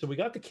 So we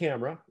got the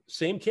camera,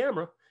 same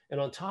camera, and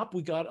on top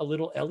we got a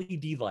little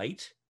LED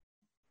light.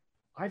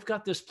 I've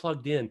got this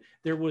plugged in.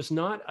 There was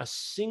not a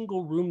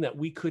single room that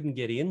we couldn't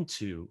get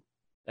into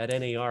at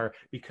NAR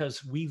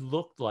because we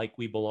looked like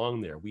we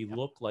belonged there. We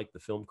looked like the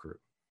film crew.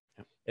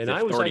 And the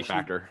I was authority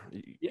factor,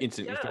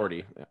 instant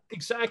authority. Yeah.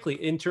 Exactly.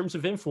 In terms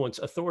of influence,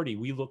 authority,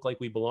 we look like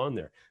we belong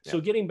there. Yeah.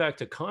 So getting back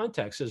to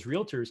context, as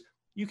realtors,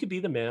 you could be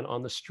the man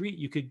on the street.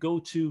 You could go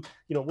to,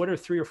 you know, what are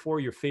 3 or 4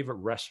 of your favorite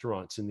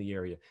restaurants in the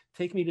area?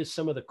 Take me to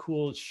some of the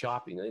cool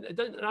shopping,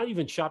 not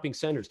even shopping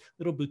centers,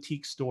 little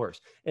boutique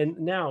stores. And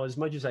now, as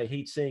much as I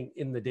hate saying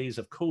in the days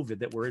of COVID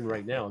that we're in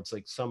right now, it's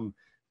like some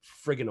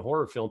friggin'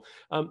 horror film.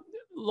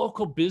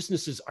 Local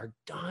businesses are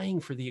dying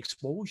for the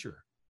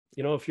exposure.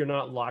 You know, if you're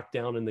not locked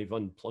down and they've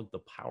unplugged the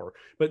power,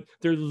 but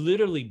they're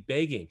literally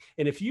begging.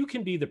 And if you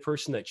can be the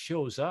person that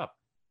shows up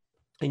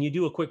and you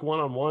do a quick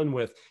one-on-one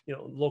with, you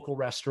know, local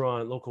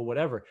restaurant, local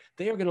whatever,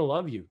 they are going to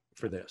love you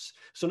for this.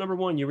 So number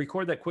one, you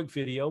record that quick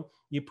video,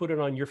 you put it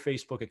on your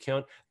Facebook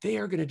account. They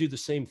are going to do the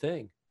same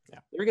thing. Yeah.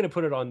 They're going to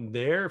put it on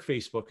their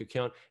Facebook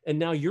account. And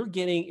now you're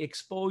getting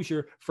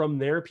exposure from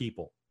their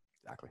people.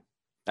 Exactly.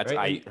 That's,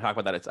 right? I talk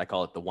about that. I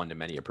call it the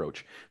one-to-many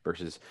approach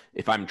versus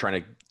if I'm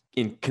trying to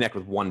connect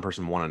with one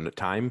person one at a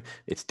time,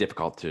 it's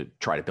difficult to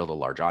try to build a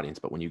large audience.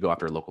 But when you go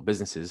after local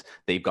businesses,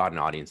 they've got an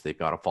audience, they've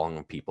got a following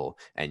of people,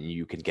 and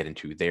you can get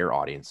into their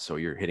audience. So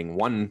you're hitting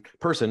one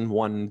person,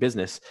 one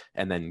business,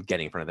 and then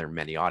getting in front of their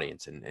many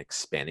audience and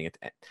expanding it.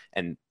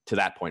 And to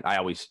that point, I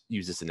always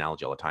use this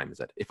analogy all the time, is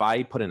that if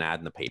I put an ad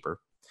in the paper,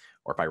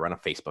 or if I run a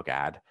Facebook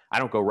ad, I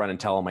don't go run and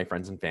tell all my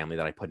friends and family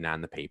that I put an ad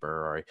in the paper,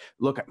 or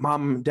look,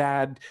 mom,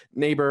 dad,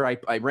 neighbor,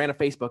 I ran a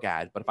Facebook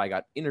ad. But if I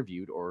got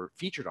interviewed or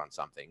featured on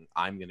something,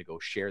 I'm going to go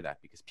share that,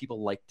 because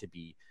people like to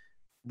be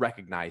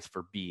recognized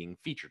for being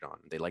featured on.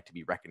 They like to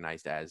be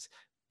recognized as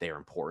they're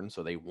important.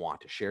 So they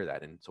want to share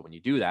that. And so when you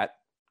do that,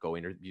 go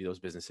interview those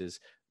businesses,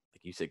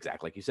 like you said,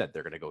 exactly like you said,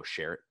 they're going to go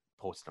share it,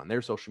 post it on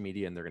their social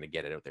media, and they're going to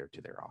get it out there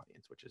to their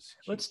audience, which is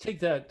huge. Let's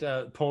take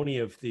that pony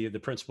of the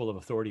principle of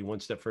authority one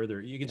step further.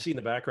 You can see in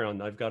the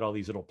background, I've got all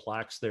these little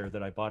plaques there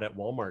that I bought at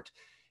Walmart,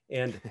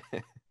 and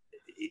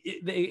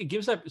it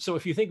gives that. So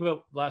if you think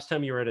about last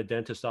time you were at a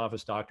dentist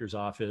office, doctor's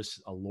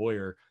office, a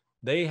lawyer,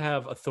 they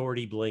have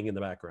authority bling in the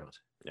background,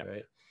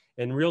 right?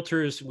 And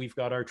realtors, we've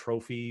got our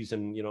trophies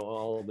and, you know,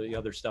 all the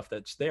other stuff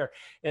that's there.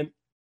 And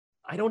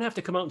I don't have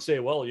to come out and say,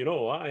 well, you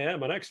know, I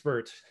am an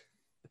expert.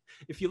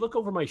 If you look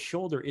over my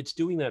shoulder, it's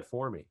doing that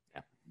for me.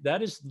 Yeah.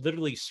 That is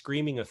literally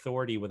screaming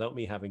authority without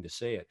me having to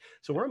say it.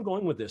 So where I'm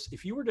going with this,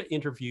 if you were to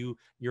interview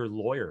your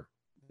lawyer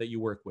that you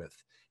work with,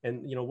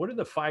 and, you know, what are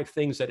the 5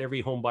 things that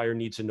every home buyer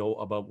needs to know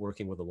about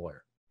working with a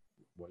lawyer?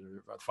 What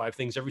are 5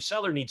 things every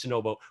seller needs to know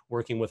about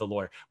working with a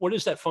lawyer? What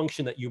is that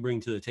function that you bring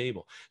to the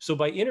table? So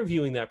by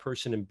interviewing that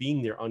person and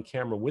being there on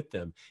camera with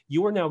them,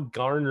 you are now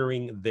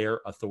garnering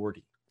their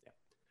authority.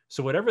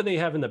 So whatever they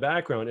have in the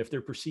background, if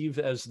they're perceived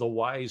as the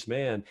wise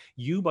man,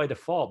 you by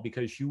default,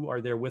 because you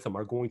are there with them,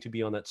 are going to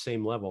be on that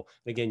same level.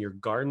 And again, you're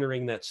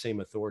garnering that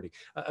same authority.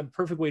 A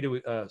perfect way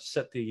to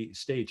set the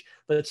stage.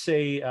 Let's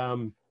say a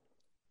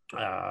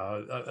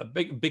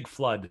big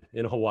flood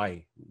in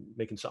Hawaii,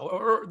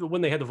 or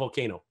when they had the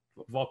volcano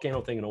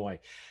thing in Hawaii.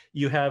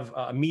 You have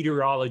a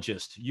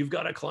meteorologist, you've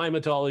got a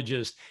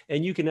climatologist,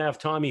 and you can have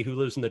Tommy, who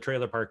lives in the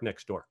trailer park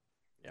next door.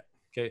 Yeah.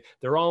 Okay.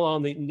 They're all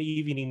on the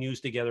evening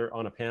news together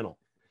on a panel.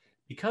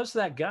 Because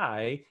that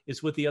guy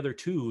is with the other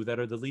 2 that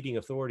are the leading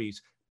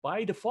authorities,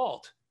 by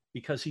default,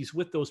 because he's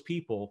with those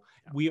people,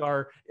 we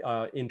are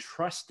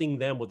entrusting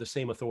them with the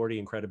same authority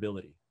and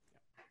credibility,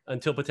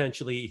 until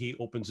potentially he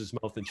opens his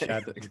mouth and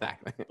shatters.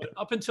 Exactly. But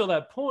up until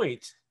that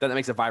point, then that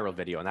makes a viral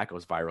video, and that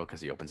goes viral because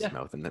he opens his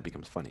mouth, and that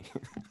becomes funny.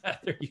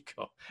 There you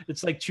go.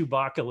 It's like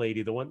Chewbacca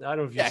lady, the one, I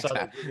don't know if you saw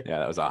that. Yeah,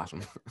 that was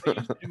awesome.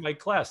 In my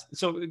class.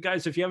 So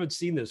guys, if you haven't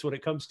seen this, when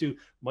it comes to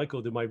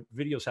Michael, do my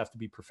videos have to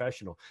be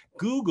professional?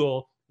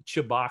 Google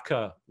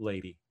Chewbacca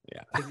lady.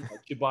 Yeah.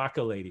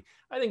 Chewbacca lady.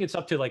 I think it's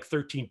up to like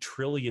 13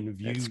 trillion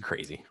views. That's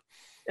crazy.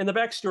 And the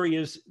backstory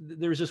is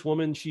there's this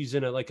woman, she's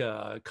in a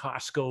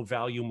Costco,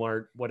 Value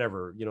Mart,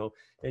 whatever, you know,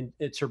 and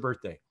it's her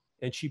birthday.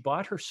 And she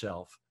bought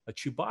herself a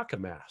Chewbacca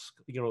mask,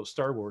 you know,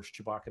 Star Wars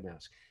Chewbacca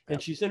mask.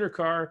 And she's in her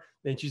car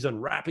and she's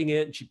unwrapping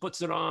it and she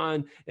puts it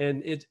on.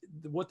 And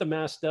what the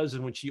mask does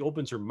is when she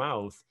opens her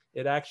mouth,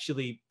 it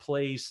actually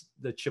plays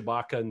the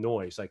Chewbacca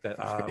noise, like that,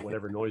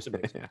 whatever noise it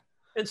makes.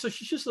 And so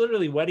she's just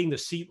literally wetting the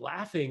seat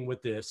laughing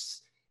with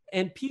this.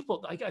 And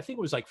people, like, I think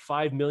it was like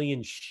 5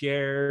 million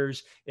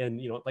shares and,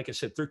 you know, like I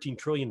said, 13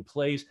 trillion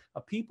plays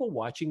of people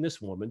watching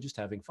this woman just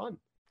having fun.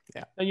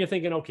 Yeah. And you're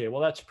thinking, okay,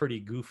 well, that's pretty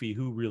goofy.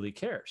 Who really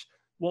cares?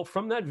 Well,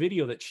 from that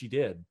video that she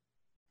did,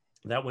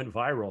 that went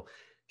viral,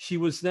 she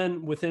was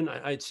then within,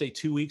 I'd say,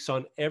 2 weeks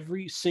on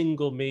every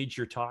single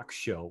major talk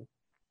show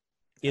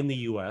in the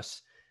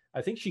US.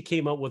 I think she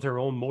came out with her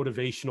own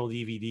motivational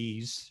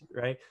DVDs,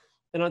 right?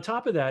 And on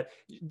top of that,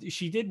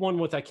 she did one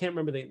with, I can't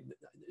remember,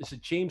 is it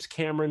James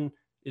Cameron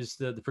is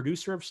the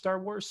producer of Star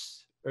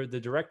Wars or the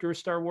director of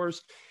Star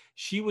Wars?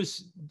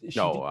 What's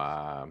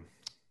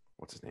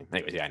his name?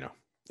 Anyways, yeah, I know.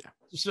 Yeah.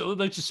 So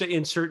let's just say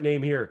insert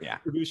name here. Yeah.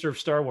 Producer of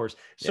Star Wars.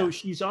 So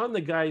she's on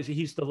the guys.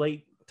 He's the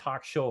late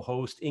talk show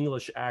host,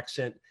 English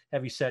accent,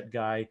 heavyset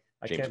guy.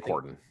 James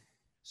Corden.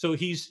 So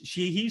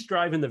he's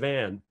driving the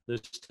van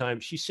this time.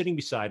 She's sitting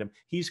beside him.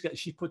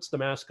 She puts the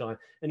mask on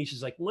and he's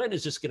just like, when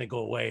is this going to go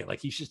away? Like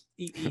he's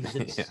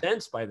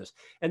incensed by this.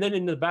 And then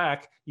in the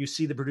back, you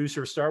see the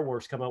producer of Star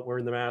Wars come out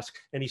wearing the mask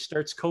and he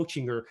starts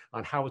coaching her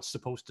on how it's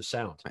supposed to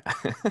sound.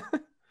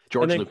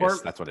 George Lucas,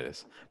 that's what it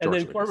is.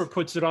 Corbett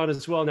puts it on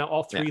as well. Now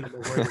all 3 of them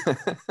are wearing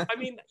it. I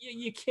mean,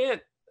 you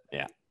can't.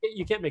 Yeah.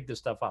 You can't make this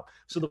stuff up.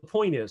 So the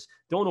point is,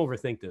 don't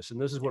overthink this.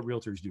 And this is what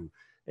realtors do.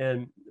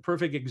 And the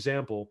perfect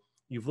example,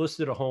 you've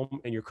listed a home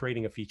and you're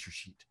creating a feature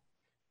sheet.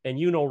 And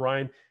you know,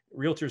 Ryan,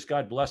 realtors,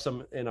 God bless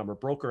them, and I'm a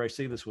broker, I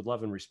say this with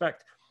love and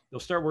respect, they'll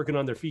start working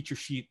on their feature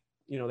sheet.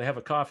 You know, they have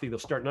a coffee, they'll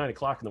start 9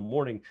 o'clock in the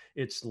morning.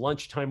 It's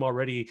lunchtime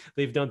already.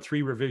 They've done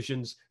 3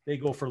 revisions. They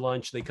go for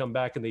lunch. They come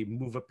back and they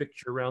move a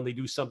picture around. They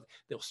do something.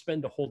 They'll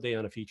spend a whole day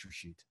on a feature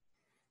sheet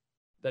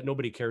that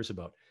nobody cares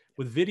about.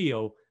 With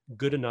video,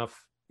 good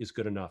enough is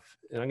good enough.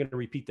 And I'm going to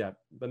repeat that.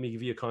 Let me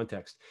give you a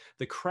context.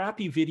 The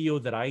crappy video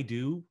that I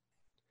do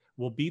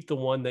will beat the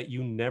one that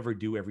you never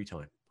do every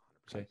time.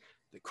 Okay.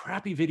 The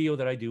crappy video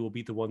that I do will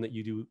beat the one that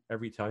you do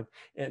every time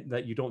and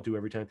that you don't do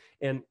every time.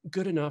 And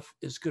good enough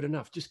is good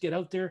enough. Just get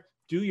out there,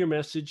 do your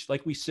message.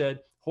 Like we said,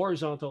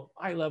 horizontal,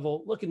 eye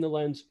level, look in the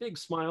lens, big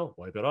smile,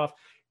 wipe it off,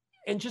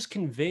 and just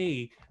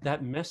convey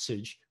that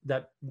message,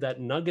 that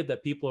nugget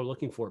that people are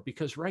looking for.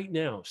 Because right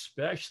now,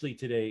 especially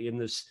today in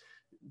this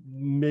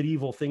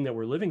medieval thing that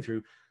we're living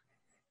through,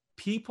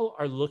 people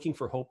are looking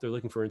for hope. They're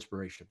looking for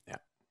inspiration. Yeah.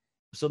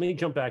 So let me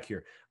jump back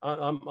here.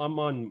 I'm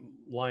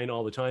online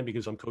all the time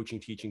because I'm coaching,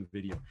 teaching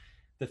video.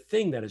 The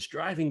thing that is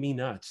driving me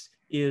nuts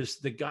is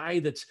the guy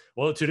that's,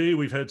 well, today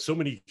we've had so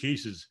many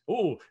cases.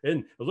 Oh,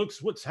 and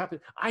looks what's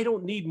happened. I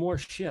don't need more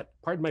shit.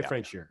 Pardon my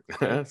French here.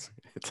 It's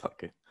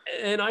okay.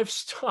 And I've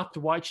stopped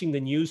watching the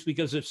news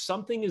because if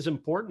something is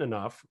important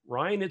enough,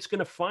 Ryan, it's going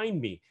to find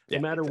me no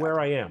matter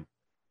where I am.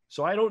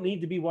 So I don't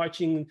need to be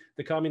watching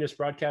the communist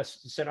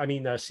broadcast,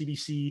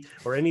 CBC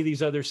or any of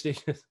these other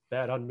stations,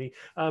 bad on me,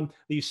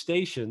 these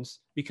stations,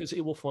 because it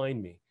will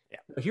find me. Yeah.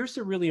 Now, here's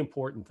the really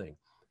important thing.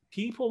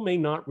 People may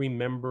not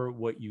remember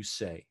what you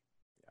say,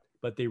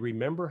 but they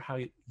remember how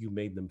you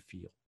made them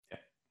feel. Yeah.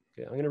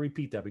 Okay, I'm going to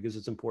repeat that because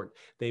it's important.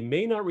 They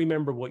may not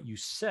remember what you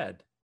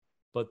said,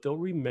 but they'll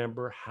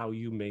remember how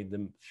you made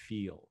them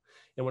feel.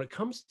 And when it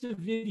comes to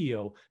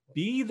video,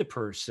 be the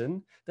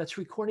person that's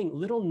recording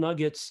little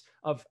nuggets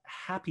of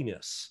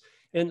happiness.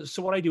 And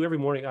so what I do every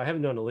morning, I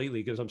haven't done it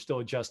lately because I'm still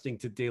adjusting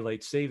to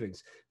daylight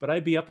savings, but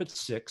I'd be up at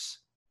 6.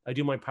 I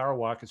do my power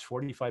walk. It's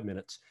 45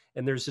 minutes.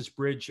 And there's this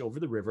bridge over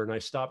the river and I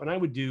stop and I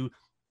would do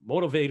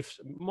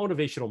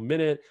motivational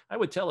minute. I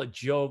would tell a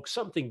joke,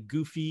 something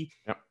goofy.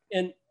 Yep.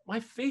 And my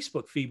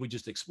Facebook feed would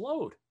just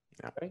explode.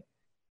 Yep. Right?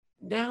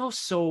 Now,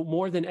 so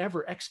more than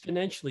ever,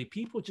 exponentially,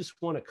 people just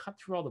want to cut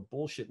through all the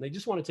bullshit and they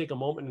just want to take a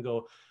moment and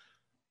go,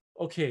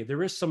 okay,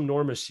 there is some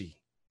normacy.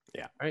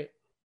 Yeah. Right.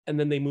 And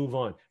then they move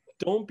on.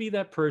 Don't be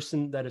that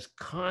person that is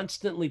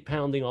constantly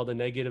pounding all the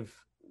negative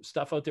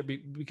stuff out there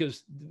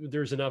because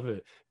there's enough of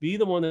it. Be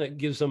the one that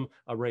gives them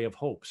a ray of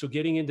hope. So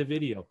getting into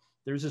video,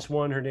 there's this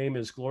one, her name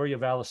is Gloria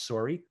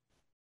Vallisori.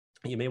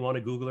 You may want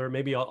to Google her.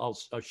 Maybe I'll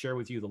share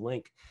with you the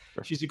link.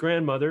 Sure. She's a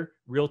grandmother,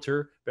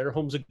 realtor, Better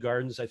Homes and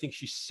Gardens. I think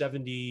she's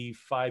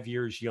 75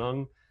 years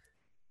young.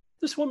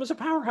 This woman's a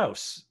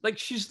powerhouse. Like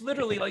she's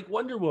literally like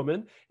Wonder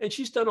Woman. And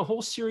she's done a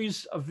whole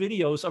series of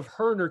videos of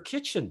her in her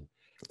kitchen.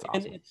 That's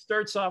awesome. And it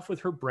starts off with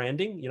her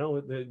branding,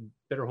 the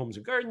Better Homes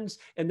and Gardens.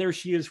 And there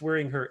she is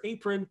wearing her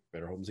apron,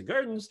 Better Homes and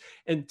Gardens.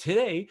 And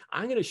today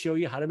I'm going to show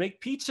you how to make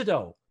pizza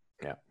dough.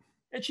 Yeah.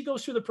 And she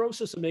goes through the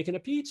process of making a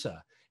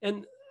pizza.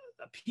 And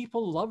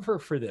people love her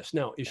for this.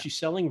 Now, is she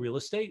selling real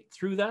estate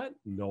through that?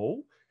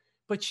 No,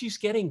 but she's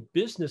getting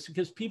business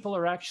because people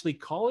are actually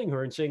calling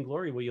her and saying,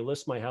 Gloria, will you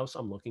list my house?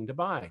 I'm looking to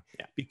buy.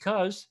 Yeah.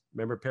 Because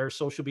remember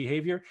parasocial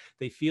behavior,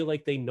 they feel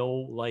like they know,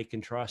 like,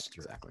 and trust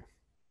her.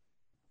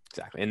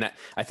 Exactly. And that,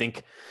 I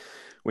think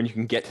when you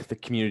can get the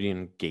community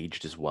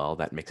engaged as well,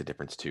 that makes a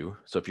difference too.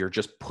 So if you're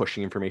just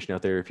pushing information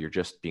out there, if you're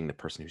just being the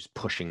person who's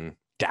pushing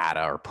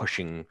data or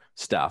pushing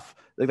stuff,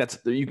 like that's,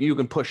 you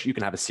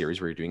can have a series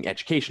where you're doing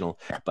educational,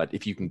 but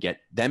if you can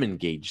get them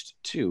engaged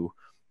too,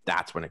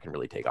 that's when it can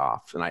really take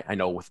off. And I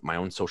know with my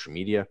own social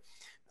media,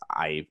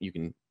 I've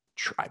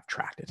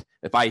tracked it.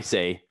 If I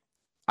say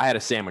I had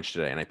a sandwich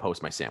today and I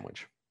post my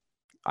sandwich,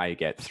 I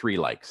get 3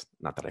 likes.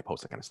 Not that I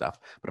post that kind of stuff,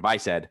 but if I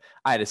said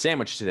I had a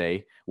sandwich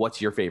today,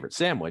 what's your favorite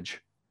sandwich?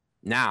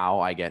 Now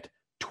I get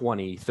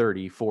 20,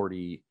 30,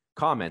 40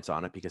 comments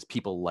on it because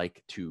people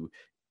like to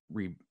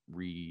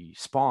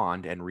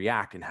respond and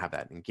react and have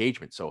that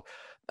engagement. So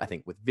I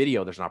think with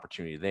video, there's an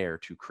opportunity there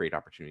to create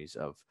opportunities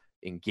of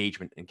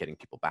engagement and getting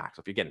people back.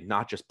 So if you're, again,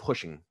 not just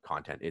pushing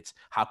content, it's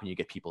how can you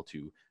get people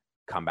to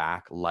come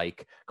back,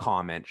 like,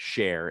 comment,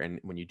 share. And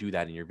when you do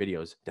that in your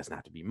videos, it doesn't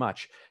have to be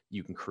much.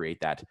 You can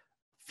create that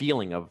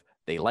feeling of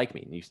they like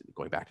me. And you,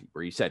 going back to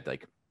where you said,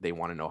 like, they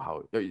want to know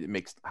how it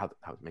makes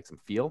them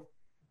feel.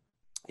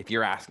 If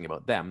you're asking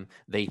about them,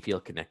 they feel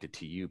connected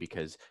to you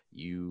because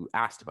you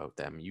asked about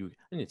them.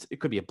 It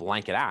could be a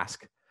blanket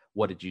ask.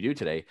 What did you do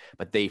today?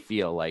 But they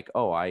feel like,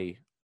 oh,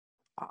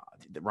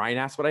 Ryan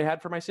asked what I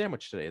had for my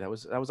sandwich today. That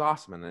was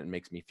awesome. And it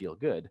makes me feel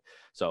good.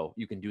 So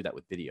you can do that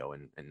with video.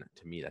 And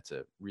to me, that's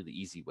a really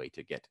easy way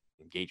to get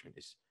engagement.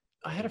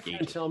 I had a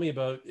friend tell me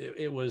about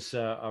it was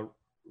a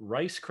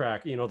rice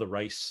crack, the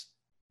rice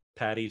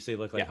patties, they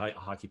look like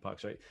hockey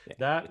pucks, right? Yeah.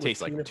 That it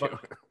tastes like them too.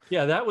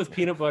 Yeah, that with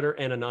peanut butter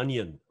and an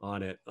onion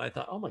on it. I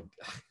thought, oh my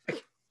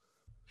God.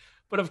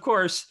 But of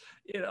course,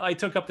 I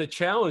took up the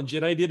challenge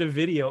and I did a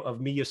video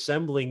of me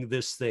assembling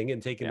this thing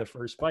and taking the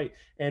first bite.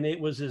 And it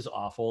was as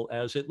awful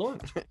as it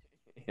looked.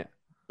 Yeah.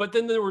 But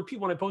then there were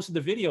people, when I posted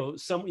the video,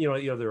 some,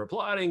 they're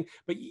applauding,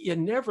 but you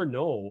never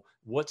know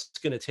what's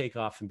going to take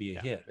off and be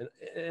a hit.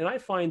 And I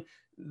find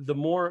the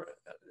more,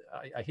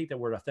 I hate that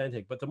word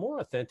authentic, but the more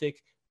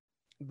authentic,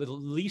 the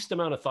least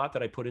amount of thought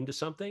that I put into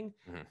something,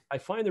 I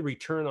find the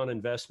return on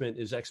investment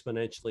is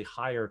exponentially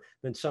higher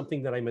than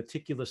something that I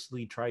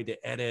meticulously tried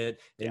to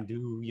edit and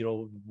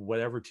do,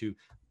 whatever to.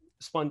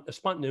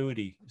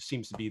 spontaneity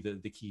seems to be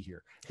the key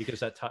here, because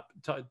that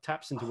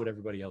taps into what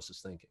everybody else is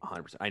thinking.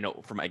 100%. I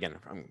know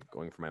I'm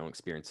going from my own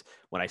experience.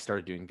 When I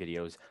started doing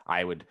videos,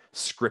 I would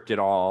script it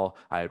all.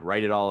 I'd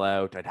write it all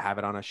out. I'd have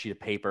it on a sheet of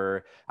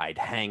paper. I'd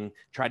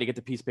try to get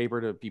the piece of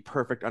paper to be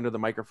perfect under the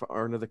microphone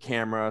or under the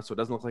camera, so it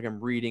doesn't look like I'm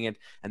reading it.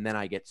 And then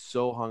I get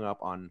so hung up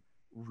on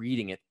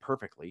reading it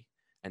perfectly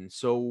and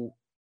so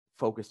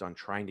focused on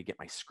trying to get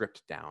my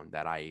script down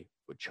that I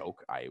would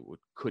choke.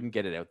 Couldn't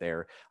get it out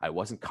there. I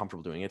wasn't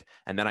comfortable doing it.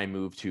 And then I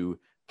moved to,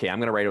 okay, I'm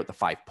going to write out the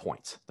 5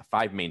 points, the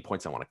 5 main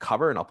points I want to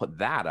cover, and I'll put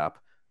that up.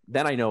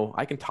 Then I know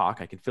I can talk,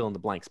 I can fill in the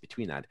blanks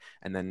between that.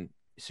 And then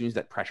as soon as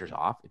that pressure's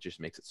off, it just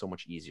makes it so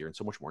much easier and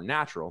so much more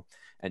natural.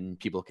 And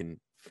people can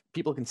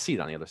see it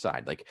on the other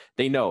side. Like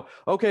they know,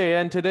 okay,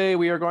 and today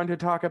we are going to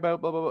talk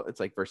about blah, blah, blah. It's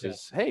like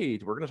versus, hey,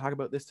 we're going to talk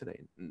about this today.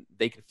 And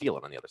they can feel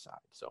it on the other side.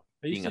 So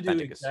I used to do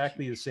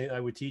exactly the same. I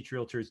would teach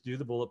realtors, do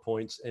the bullet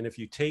points. And if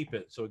you tape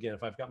it, so again,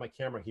 if I've got my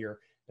camera here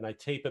and I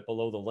tape it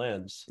below the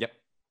lens, yep,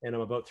 and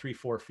I'm about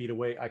 3-4 feet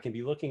away, I can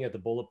be looking at the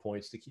bullet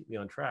points to keep me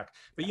on track.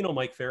 But you know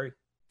Mike Ferry?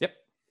 Yep.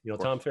 You know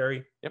Tom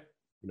Ferry? Yep.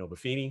 You know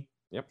Buffini?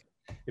 Yep.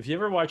 If you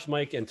ever watched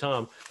Mike and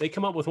Tom, they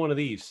come up with one of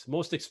these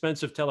most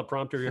expensive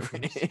teleprompter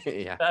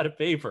out of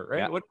paper, right?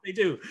 Yeah. What do they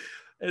do?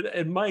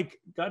 And Mike,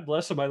 God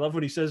bless him, I love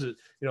when he says it.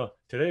 You know,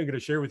 today I'm going to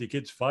share with you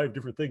kids 5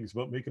 different things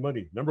about making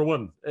money. Number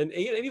 1, and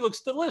he looks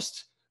at the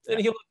list. And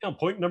he'll look down,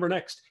 point number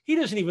next. He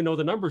doesn't even know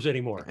the numbers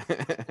anymore.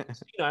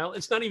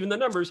 It's not even the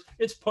numbers.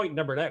 It's point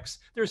number next.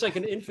 There's like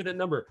an infinite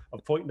number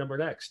of point number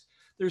next.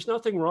 There's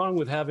nothing wrong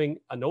with having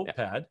a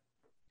notepad,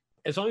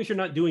 as long as you're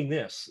not doing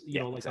this.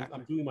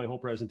 I'm doing my whole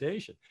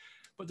presentation.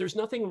 But there's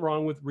nothing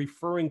wrong with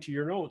referring to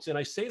your notes. And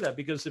I say that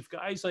because if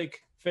guys like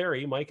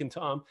Ferry, Mike, and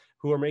Tom,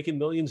 who are making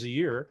millions a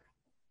year,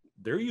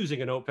 they're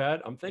using a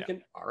notepad, I'm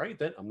thinking, all right,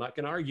 then I'm not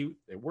going to argue.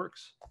 It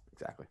works.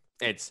 Exactly.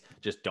 It's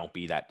just, don't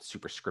be that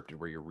super scripted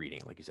where you're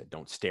reading. Like you said,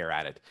 don't stare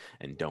at it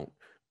and don't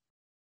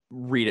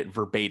read it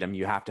verbatim.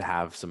 You have to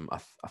have some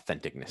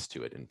authenticness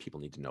to it. And people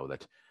need to know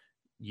that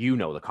you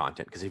know the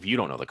content, because if you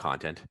don't know the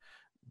content,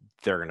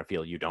 they're going to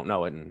feel you don't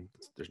know it. And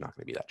there's not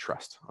going to be that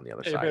trust on the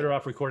other side. You're better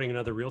off recording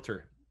another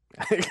realtor.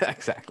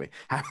 Exactly.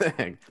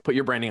 Put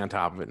your branding on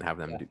top of it and have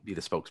them be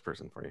the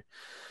spokesperson for you.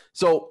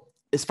 So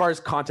as far as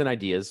content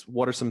ideas,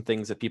 what are some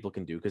things that people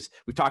can do? Because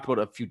we've talked about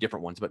a few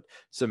different ones, but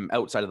some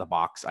outside of the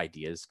box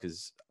ideas,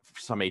 because for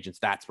some agents,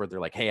 that's where they're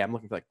like, hey, I'm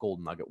looking for that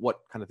golden nugget.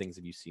 What kind of things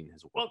have you seen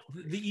has worked? Well,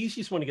 the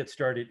easiest one to get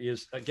started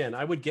is, again,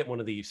 I would get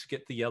one of these.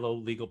 Get the yellow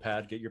legal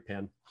pad, get your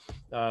pen.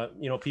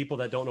 People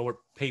that don't know what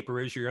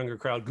paper is, your younger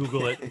crowd,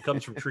 Google it. It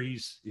comes from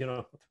trees.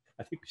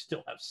 I think we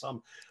still have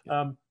some.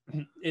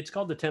 It's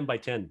called the 10 by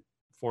 10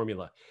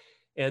 formula.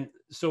 And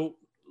so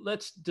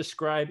let's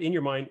describe in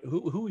your mind,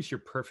 who is your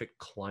perfect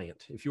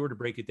client? If you were to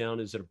break it down,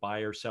 is it a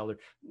buyer, seller?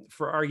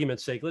 For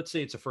argument's sake, let's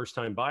say it's a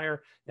first-time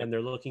buyer and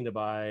they're looking to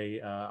buy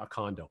a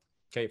condo.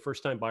 Okay,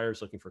 first-time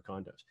buyers looking for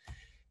condos.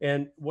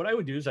 And what I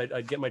would do is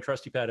I'd get my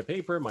trusty pad of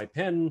paper, my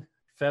pen,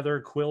 feather,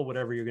 quill,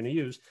 whatever you're going to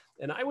use,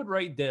 and I would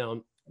write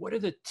down what are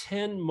the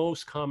 10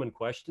 most common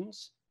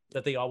questions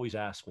that they always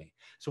ask me.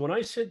 So when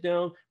I sit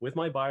down with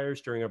my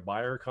buyers during a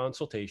buyer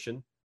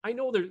consultation, I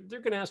know they're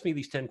going to ask me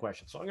these 10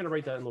 questions. So I'm going to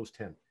write down those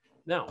 10.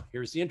 Now,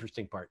 here's the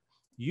interesting part.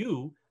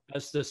 You,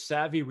 as the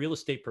savvy real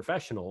estate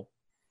professional,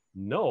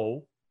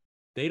 know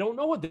they don't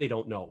know what they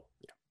don't know.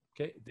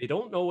 Okay? They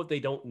don't know what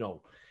they don't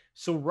know.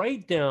 So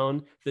write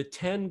down the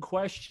 10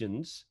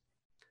 questions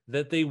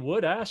that they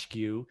would ask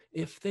you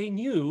if they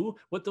knew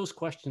what those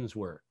questions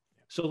were.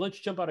 So let's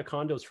jump out of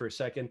condos for a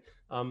second.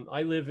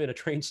 I live in a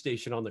train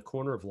station on the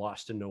corner of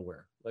Lost and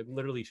Nowhere, like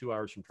literally 2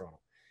 hours from Toronto.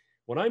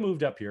 When I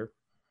moved up here,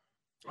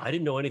 I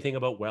didn't know anything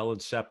about well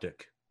and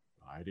septic.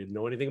 I didn't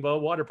know anything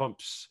about water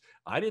pumps.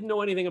 I didn't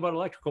know anything about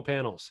electrical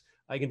panels.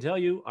 I can tell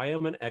you, I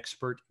am an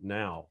expert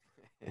now.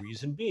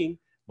 Reason being,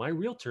 my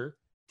realtor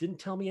didn't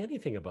tell me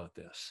anything about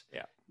this.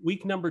 Yeah.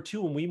 Week number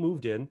 2, when we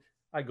moved in,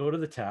 I go to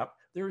the tap.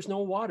 There is no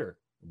water.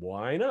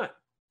 Why not?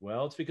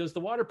 Well, it's because the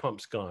water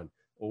pump's gone.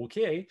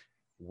 Okay.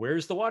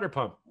 Where's the water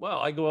pump? Well,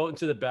 I go out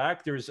into the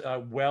back. There's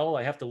a well.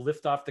 I have to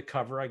lift off the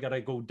cover. I got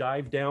to go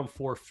dive down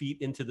 4 feet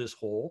into this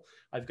hole.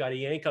 I've got to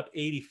yank up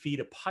 80 feet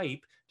of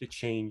pipe to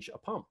change a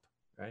pump,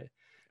 right?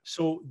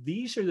 So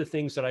these are the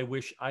things that I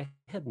wish I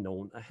had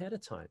known ahead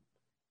of time.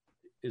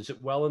 Is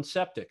it well and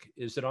septic?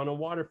 Is it on a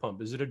water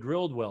pump? Is it a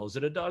drilled well? Is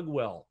it a dug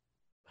well?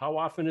 How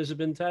often has it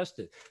been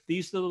tested?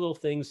 These are the little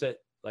things that,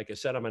 like I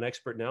said, I'm an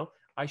expert now.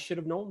 I should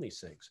have known these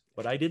things,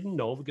 but I didn't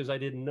know because I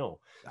didn't know.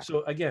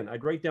 Exactly. So again,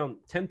 I'd write down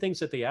 10 things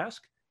that they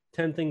ask,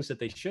 10 things that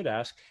they should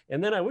ask.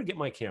 And then I would get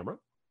my camera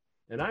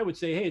and I would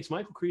say, hey, it's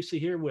Michael Creasy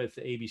here with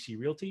ABC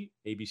Realty,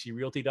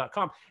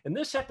 abcrealty.com. And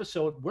this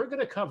episode, we're going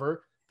to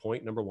cover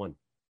point number 1.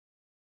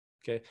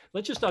 Okay,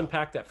 let's just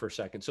unpack that for a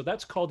second. So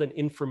that's called an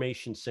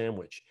information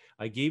sandwich.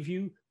 I gave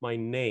you my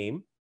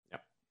name.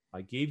 Yep.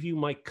 I gave you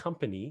my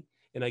company.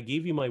 And I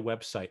gave you my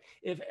website.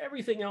 If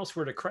everything else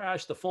were to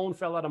crash, the phone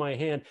fell out of my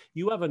hand,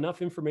 you have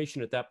enough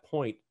information at that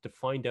point to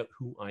find out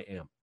who I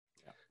am.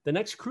 Yeah. The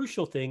next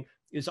crucial thing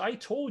is I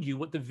told you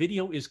what the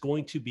video is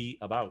going to be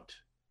about.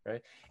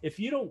 right? If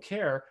you don't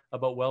care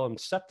about well and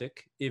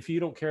septic, if you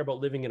don't care about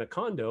living in a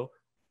condo,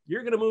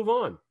 you're going to move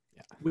on,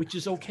 which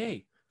is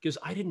okay because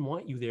I didn't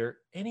want you there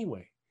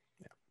anyway.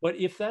 But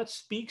if that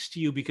speaks to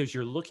you because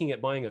you're looking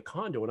at buying a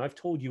condo, and I've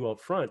told you up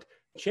front,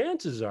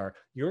 chances are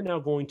you're now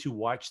going to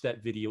watch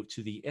that video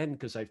to the end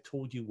because I've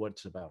told you what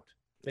it's about.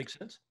 Makes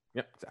sense?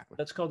 Yep, exactly.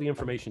 That's called the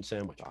information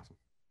sandwich. Awesome.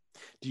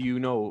 Do you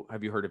know,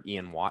 have you heard of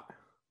Ian Watt?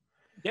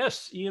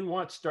 Yes, Ian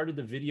Watt started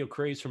the video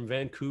craze from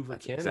Vancouver,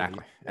 Canada.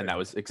 Exactly. And that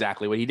was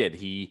exactly what he did.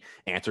 He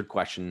answered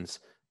questions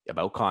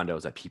about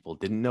condos that people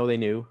didn't know they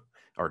knew,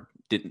 or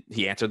didn't.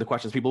 He answered the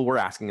questions people were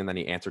asking, and then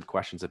he answered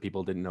questions that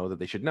people didn't know that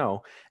they should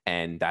know.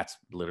 And that's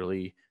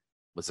literally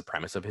was the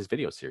premise of his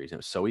video series. And it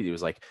was so easy. It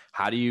was like,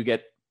 how do you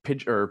get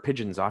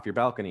pigeons off your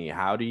balcony?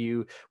 How do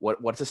you,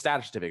 what's a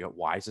status certificate?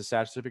 Why is a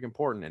status certificate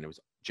important? And it was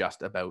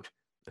just about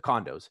the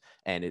condos.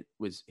 And it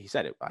was, he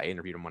said it, I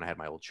interviewed him when I had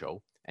my old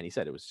show, and he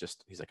said it was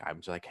just, he's like, I'm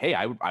just like, hey,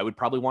 I would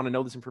probably want to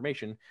know this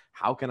information.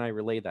 How can I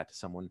relay that to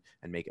someone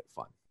and make it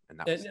fun? And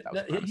that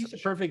was he's a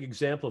perfect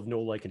example of know,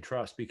 like, and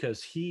trust,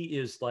 because he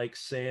is like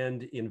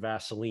sand in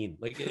Vaseline.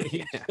 Like,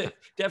 he's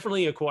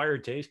definitely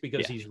acquired taste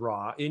because he's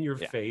raw in your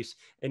face,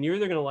 and you're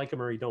either going to like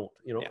him or you don't,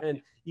 you know,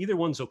 and either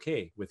one's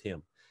okay with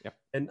him. Yep.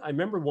 And I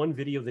remember one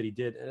video that he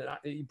did, and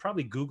you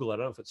probably Google it. I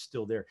don't know if it's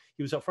still there.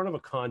 He was out front of a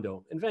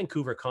condo in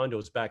Vancouver.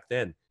 Condos back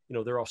then, you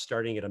know, they're all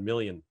starting at $1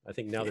 million. I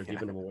think now they're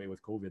giving them away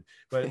with COVID,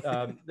 but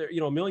they're,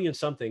 you know, $1 million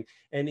something.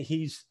 And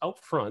he's out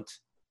front,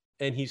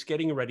 and he's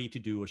getting ready to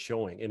do a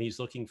showing, and he's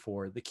looking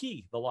for the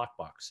key, the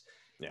lockbox.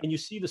 And you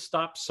see the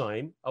stop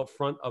sign out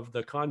front of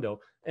the condo,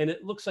 and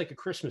it looks like a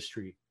Christmas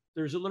tree.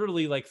 There's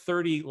literally like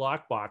 30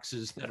 lock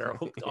boxes that are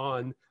hooked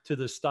on to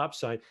the stop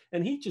sign,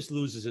 and he just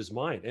loses his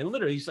mind. And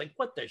literally, he's like,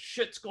 "What the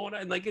shit's going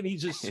on?" Like, and he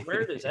just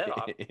squared his head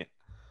off.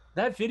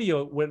 That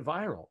video went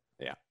viral.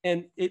 Yeah,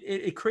 and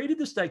it created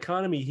this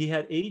dichotomy. He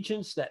had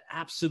agents that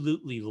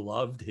absolutely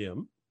loved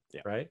him,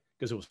 right?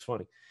 Because it was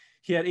funny.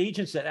 He had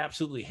agents that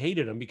absolutely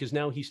hated him because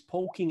now he's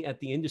poking at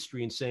the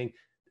industry and saying,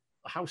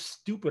 "How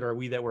stupid are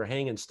we that we're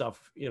hanging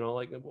stuff? You know,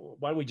 like,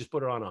 why don't we just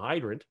put it on a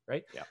hydrant,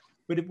 right?" Yeah.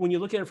 But when you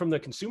look at it from the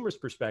consumer's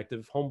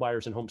perspective, home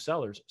buyers and home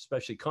sellers,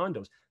 especially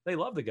condos, they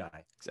love the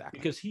guy. Exactly.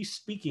 Because he's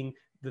speaking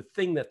the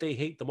thing that they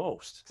hate the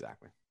most.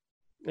 Exactly.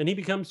 And he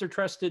becomes their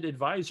trusted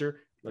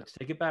advisor. Let's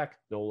take it back.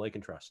 Know, like,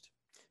 and trust.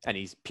 And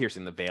he's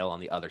piercing the veil on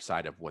the other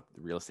side of what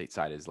the real estate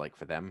side is like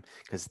for them.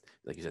 Because,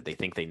 like you said, they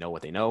think they know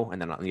what they know.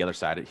 And then on the other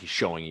side, he's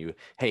showing you,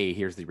 hey,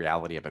 here's the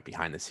reality of it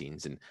behind the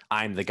scenes. And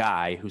I'm the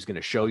guy who's going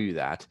to show you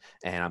that.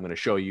 And I'm going to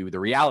show you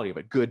the reality of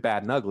it, good,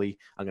 bad, and ugly.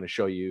 I'm going to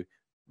show you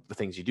the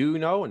things you do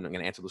know, and I'm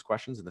going to answer those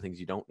questions, and the things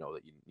you don't know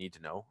that you need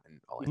to know, and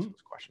I'll answer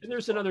those questions. And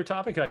there's another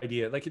topic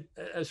idea, like,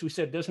 as we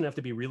said, it doesn't have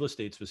to be real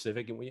estate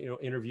specific, and you know,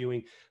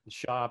 interviewing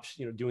shops,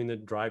 you know, doing the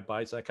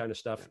drive-bys, that kind of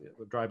stuff,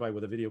 drive-by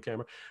with a video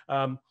camera.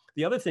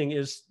 The other thing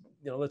is,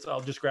 you know,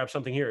 I'll just grab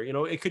something here. You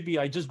know, it could be,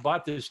 I just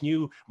bought this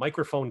new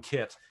microphone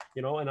kit,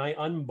 you know, and I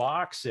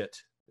unbox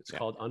it. It's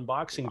called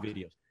unboxing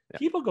videos.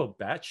 People go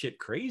batshit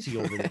crazy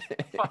over this.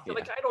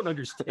 Like, I don't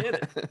understand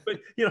it. But,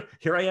 you know,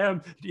 here I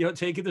am, you know,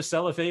 taking the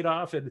cellophane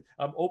off, and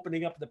I'm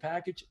opening up the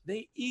package.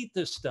 They eat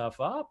this stuff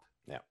up.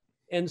 Yeah.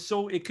 And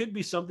so it could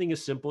be something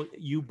as simple.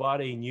 You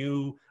bought a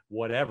new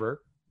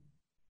whatever.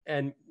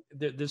 And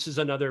this is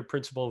another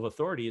principle of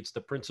authority. It's the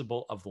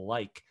principle of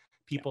like.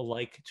 People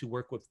like to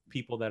work with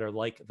people that are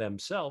like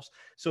themselves.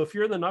 So if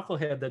you're the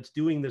knucklehead that's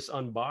doing this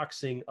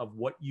unboxing of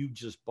what you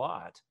just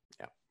bought,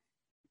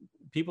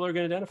 people are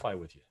going to identify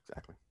with you.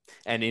 Exactly.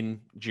 And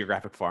in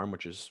Geographic Farm,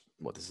 which is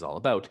what this is all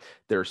about,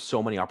 there are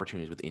so many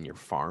opportunities within your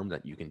farm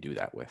that you can do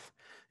that with.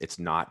 It's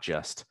not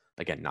just,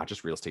 again, not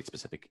just real estate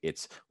specific.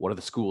 It's what are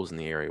the schools in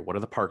the area? What are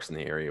the parks in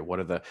the area?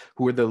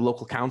 Who are the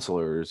local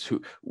counselors?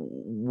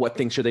 What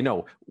things should they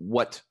know?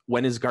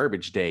 When is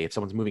garbage day? If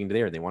someone's moving to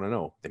there, they want to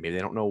know. Maybe they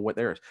don't know what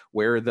there is.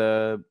 Where are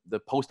the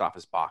post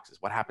office boxes?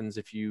 What happens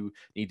if you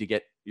need to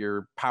get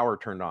your power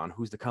turned on?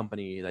 Who's the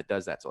company that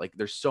does that? So, like,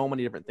 there's so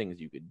many different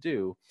things you could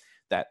do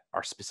that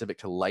are specific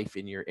to life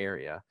in your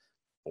area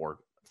or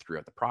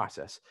throughout the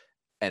process.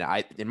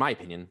 And in my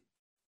opinion,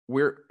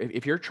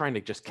 if you're trying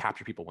to just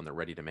capture people when they're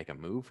ready to make a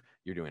move,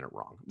 you're doing it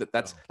wrong.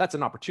 That's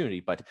an opportunity,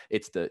 but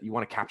you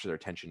want to capture their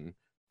attention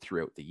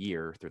throughout the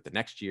year, throughout the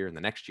next year and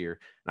the next year.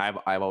 And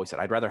I've always said,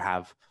 I'd rather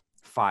have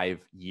 5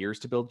 years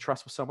to build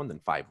trust with someone than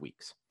 5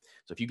 weeks.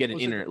 So if you get an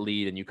internet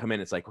lead and you come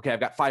in, it's like, okay, I've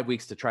got 5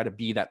 weeks to try to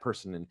be that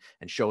person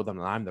and show them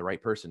that I'm the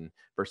right person,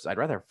 versus I'd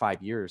rather have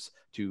 5 years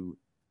to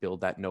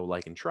build that know,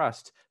 like, and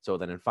trust. So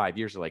then in 5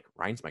 years, they're like,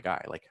 Ryan's my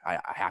guy. Like, I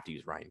have to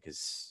use Ryan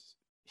because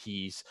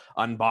he's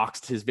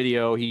unboxed his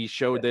video. He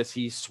showed this.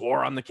 He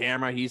swore on the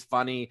camera. He's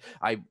funny.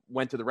 I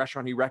went to the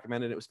restaurant he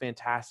recommended. It was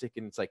fantastic.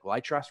 And it's like, well, I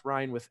trust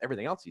Ryan with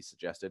everything else he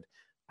suggested.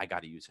 I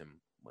got to use him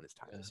when it's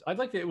time. Yes. I'd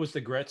like that. It was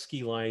the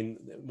Gretzky line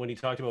when he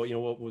talked about, you know,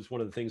 what was one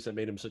of the things that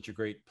made him such a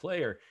great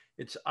player.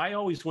 It's, I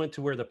always went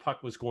to where the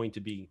puck was going to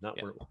be,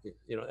 not where,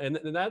 you know, and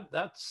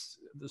that's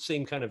the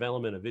same kind of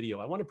element of video.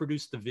 I want to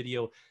produce the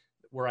video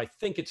where I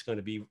think it's going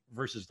to be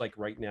versus like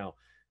right now.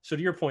 So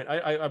to your point,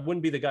 I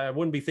wouldn't be the guy, I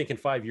wouldn't be thinking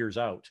 5 years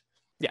out.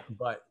 Yeah.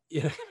 But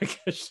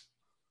because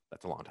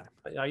That's a long time.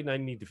 I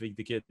need to feed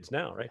the kids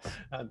now, right?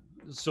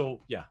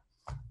 So yeah,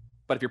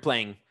 But if you're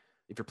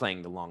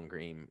playing the long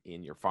game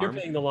in your farm,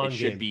 playing the long it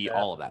should game. be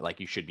all of that. Like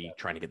you should be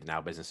trying to get the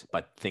now business,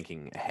 but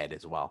thinking ahead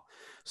as well.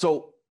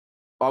 So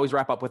always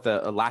wrap up with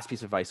a last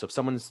piece of advice. So if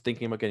someone's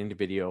thinking about getting into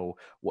video,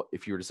 what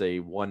if you were to say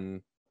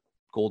one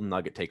golden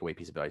nugget takeaway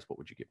piece of advice, what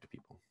would you give to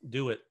people?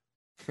 Do it.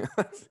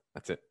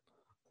 That's it.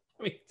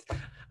 I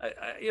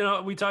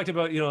mean, we talked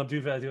about,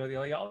 do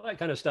like all that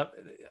kind of stuff.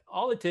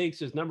 All it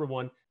takes is, number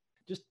one,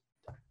 just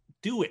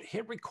do it,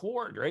 hit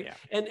record, right?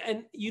 Yeah.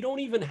 And you don't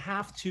even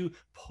have to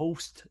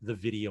post the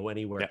video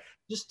anywhere,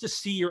 just to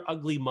see your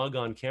ugly mug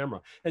on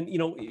camera. And,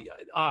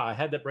 I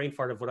had that brain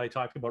fart of what I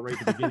talked about right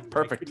at the beginning.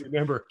 Perfect.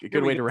 Remember.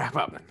 Good way to wrap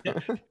up.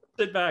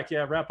 Sit back.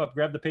 Yeah. Wrap up,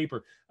 grab the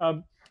paper.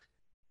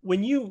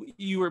 When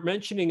you were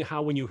mentioning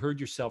how when you heard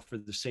yourself for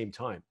the same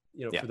time,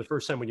 for the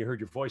first time when you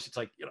heard your voice, it's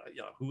like,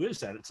 who is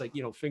that? It's like,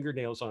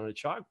 fingernails on a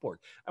chalkboard.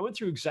 I went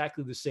through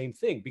exactly the same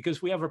thing because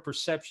we have a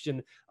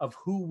perception of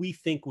who we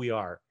think we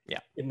are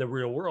in the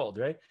real world,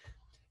 right?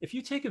 If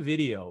you take a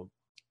video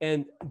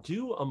and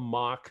do a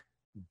mock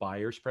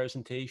buyer's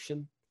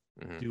presentation,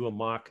 do a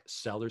mock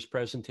seller's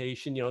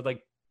presentation,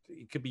 like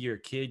it could be your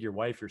kid, your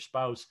wife, your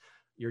spouse,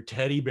 your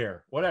teddy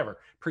bear, whatever.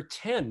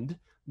 Pretend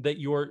that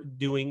you're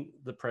doing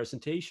the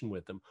presentation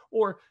with them,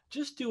 or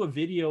just do a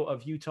video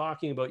of you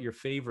talking about your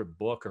favorite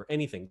book or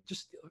anything,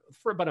 just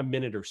for about a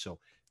minute or so.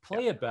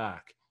 Play it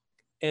back.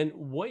 And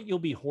what you'll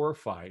be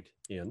horrified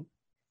in,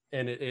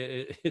 and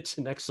it's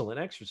an excellent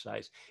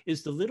exercise,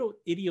 is the little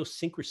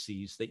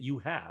idiosyncrasies that you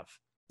have.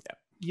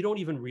 You don't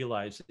even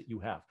realize that you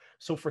have.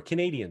 So for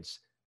Canadians,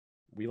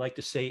 we like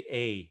to say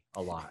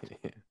a lot.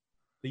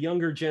 The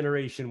younger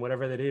generation,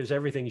 whatever that is,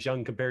 everything's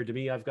young compared to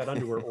me. I've got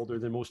underwear older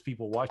than most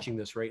people watching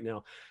this right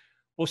now.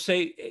 We'll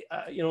say,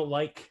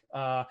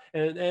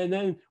 and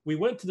then we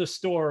went to the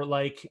store,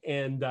 well,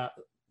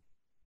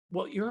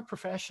 you're a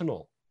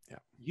professional. Yeah.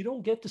 You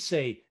don't get to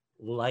say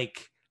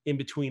like in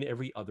between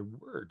every other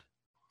word.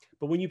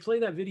 But when you play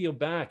that video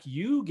back,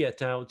 you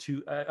get now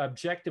to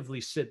objectively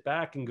sit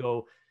back and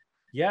go,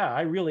 yeah,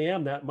 I really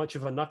am that much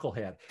of a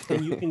knucklehead.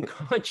 And you can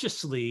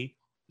consciously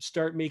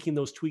start making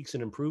those tweaks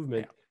and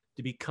improvement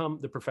to become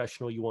the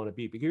professional you want to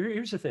be. Because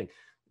here's the thing.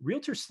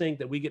 Realtors think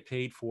that we get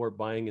paid for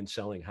buying and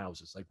selling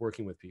houses, like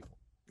working with people.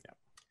 Yeah.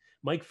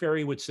 Mike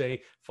Ferry would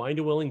say, find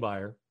a willing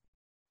buyer,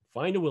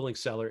 find a willing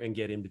seller, and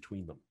get in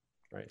between them,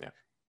 right? Yeah.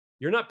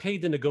 You're not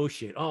paid to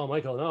negotiate. Oh,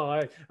 Michael,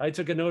 no, I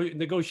took a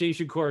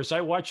negotiation course.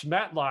 I watched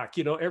Matlock,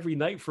 every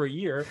night for a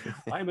year.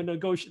 I'm a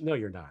negotiator. No,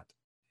 you're not.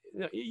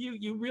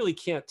 You really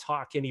can't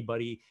talk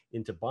anybody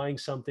into buying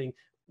something.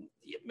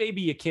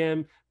 Maybe you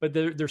can, but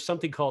there's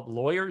something called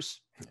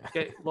lawyers.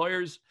 Okay,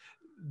 lawyers,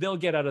 they'll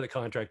get out of the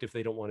contract if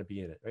they don't want to be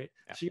in it, right?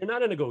 Yeah. So you're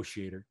not a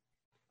negotiator.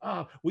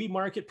 We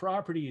market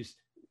properties.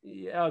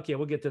 Yeah, okay,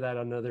 we'll get to that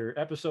on another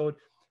episode.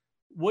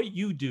 What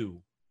you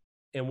do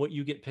and what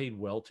you get paid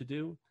well to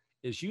do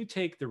is you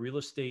take the real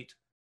estate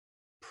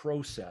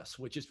process,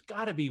 which has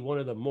got to be one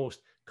of the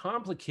most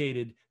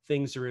complicated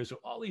things there is.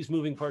 With all these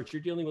moving parts,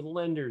 you're dealing with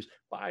lenders,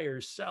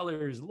 buyers,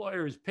 sellers,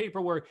 lawyers,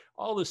 paperwork,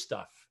 all this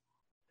stuff.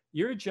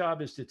 Your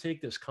job is to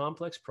take this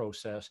complex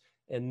process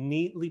and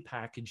neatly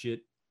package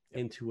it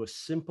into a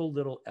simple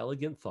little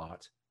elegant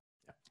thought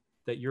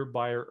that your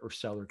buyer or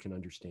seller can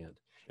understand.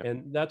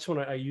 And that's when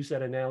I use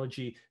that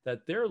analogy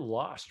that they're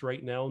lost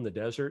right now in the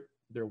desert.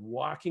 They're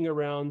walking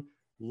around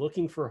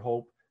looking for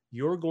hope.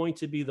 You're going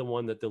to be the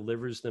one that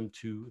delivers them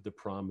to the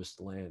promised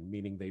land,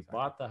 meaning they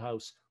bought the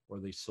house or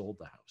they sold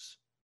the house.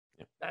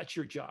 That's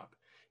your job.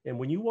 And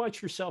when you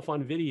watch yourself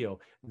on video,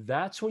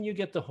 that's when you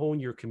get to hone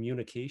your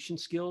communication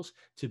skills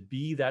to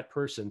be that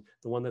person,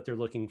 the one that they're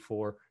looking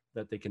for,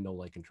 that they can know,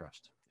 like, and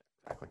trust.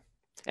 Exactly.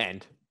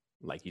 And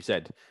like you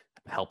said,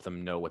 help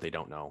them know what they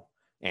don't know,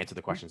 answer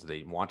the questions that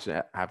they want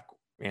to have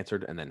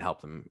answered, and then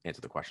help them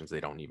answer the questions they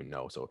don't even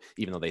know. So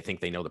even though they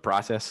think they know the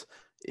process,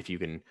 if you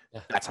can,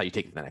 that's how you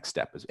take the next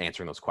step, is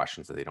answering those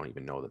questions that they don't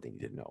even know that they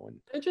need to know.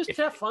 And just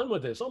have fun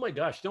with this. Oh my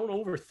gosh, don't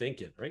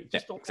overthink it, right?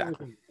 Just don't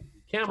overthink.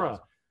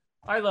 Camera,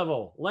 eye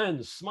level,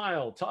 lens,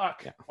 smile,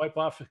 talk, wipe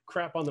off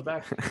crap on the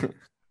back.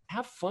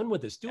 Have fun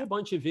with this. Do a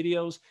bunch of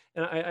videos.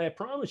 And I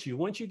promise you,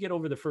 once you get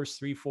over the first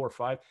 3, 4,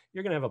 5,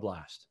 you're going to have a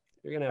blast.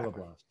 You're going to have a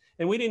blast.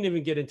 And we didn't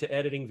even get into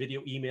editing,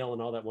 video, email,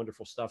 and all that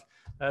wonderful stuff.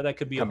 That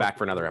could be come back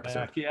for another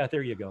episode. Yeah,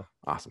 there you go.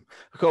 Awesome.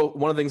 So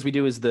one of the things we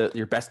do is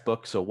your best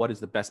book. So what is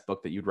the best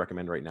book that you'd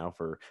recommend right now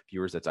for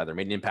viewers that's either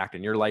made an impact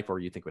in your life or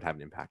you think would have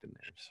an impact in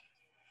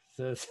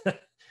theirs?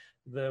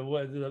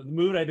 The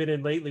mood I've been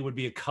in lately would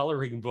be a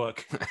coloring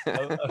book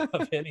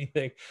of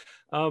anything.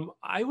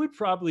 I would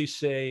probably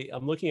say,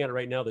 I'm looking at it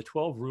right now, The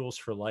 12 Rules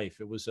for Life.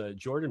 It was a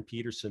Jordan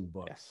Peterson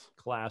book,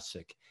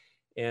 classic.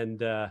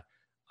 And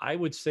I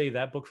would say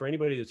that book, for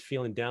anybody that's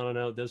feeling down and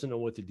out, doesn't know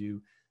what to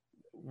do.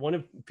 One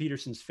of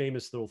Peterson's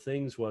famous little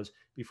things was,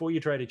 before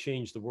you try to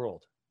change the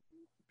world,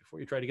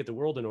 before you try to get the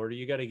world in order,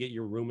 you got to get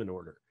your room in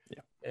order. Yeah.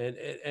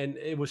 And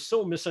it was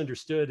so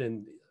misunderstood.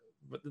 And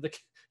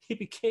he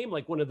became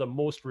like one of the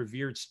most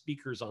revered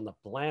speakers on the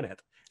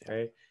planet.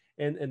 Right.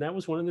 And that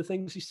was one of the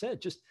things he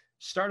said. Just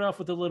start off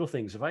with the little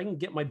things. If I can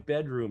get my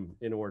bedroom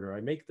in order,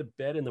 I make the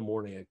bed in the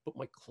morning, I put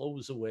my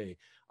clothes away.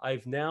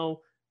 I've now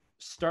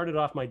started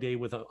off my day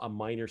with a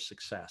minor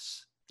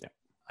success. Yeah.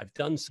 I've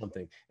done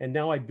something. And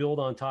now I build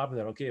on top of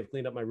that. Okay, I've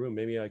cleaned up my room.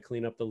 Maybe I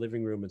clean up the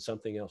living room and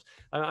something else.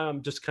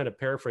 I'm just kind of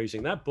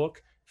paraphrasing. That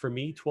book, for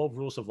me, 12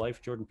 Rules of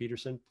Life, Jordan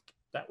Peterson,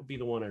 that would be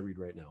the one I read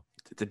right now.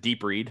 It's a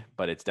deep read,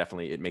 but it's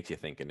definitely, it makes you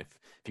think. And if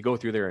you go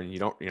through there and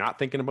you're not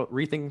thinking about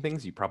rethinking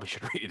things, you probably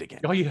should read it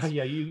again. Oh yeah,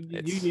 yeah.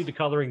 You need a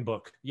coloring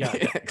book. Yeah,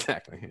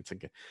 exactly. It's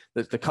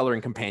the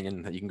coloring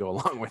companion that you can go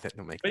along with it.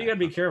 But you got to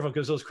be careful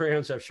because those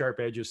crayons have sharp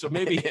edges. So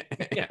maybe,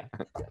 yeah.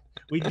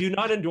 We do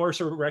not endorse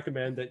or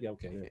recommend that. Yeah,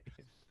 okay.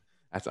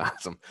 That's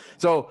awesome.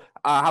 So,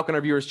 how can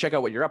our viewers check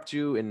out what you're up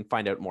to and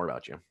find out more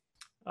about you?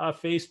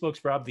 Facebook's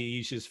probably the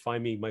easiest.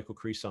 Find me, Michael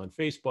Crease, on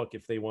Facebook.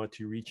 If they want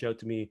to reach out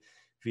to me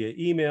via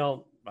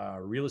email,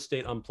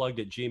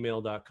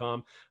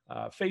 realestateunplugged@gmail.com.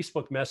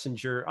 Facebook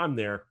Messenger, I'm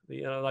there.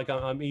 Like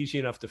I'm easy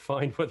enough to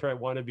find whether I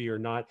want to be or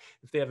not.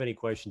 If they have any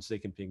questions, they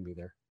can ping me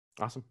there.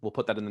 Awesome. We'll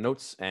put that in the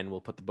notes and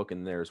we'll put the book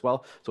in there as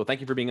well. So thank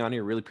you for being on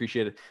here. Really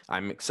appreciate it.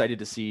 I'm excited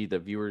to see the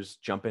viewers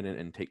jump in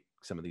and take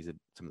some of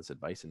this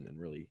advice and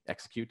really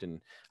execute.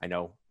 And I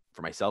know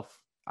for myself,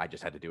 I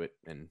just had to do it.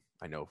 And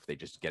I know if they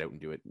just get out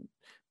and do it,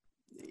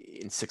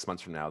 in 6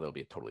 months from now, they'll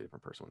be a totally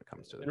different person when it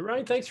comes to it. And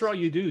Ryan, thanks for all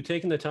you do,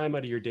 taking the time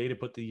out of your day to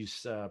put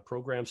these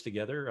programs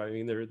together. I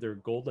mean, they're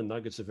golden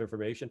nuggets of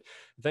information.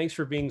 Thanks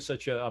for being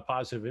such a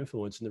positive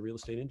influence in the real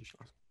estate industry.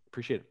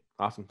 Appreciate it.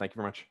 Awesome. Thank you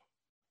very much.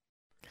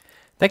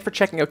 Thanks for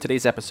checking out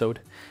today's episode.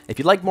 If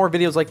you'd like more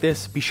videos like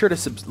this, be sure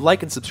to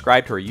like and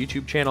subscribe to our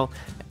YouTube channel.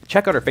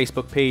 Check out our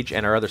Facebook page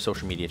and our other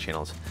social media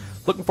channels.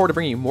 Looking forward to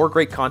bringing you more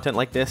great content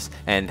like this,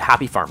 and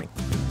happy farming.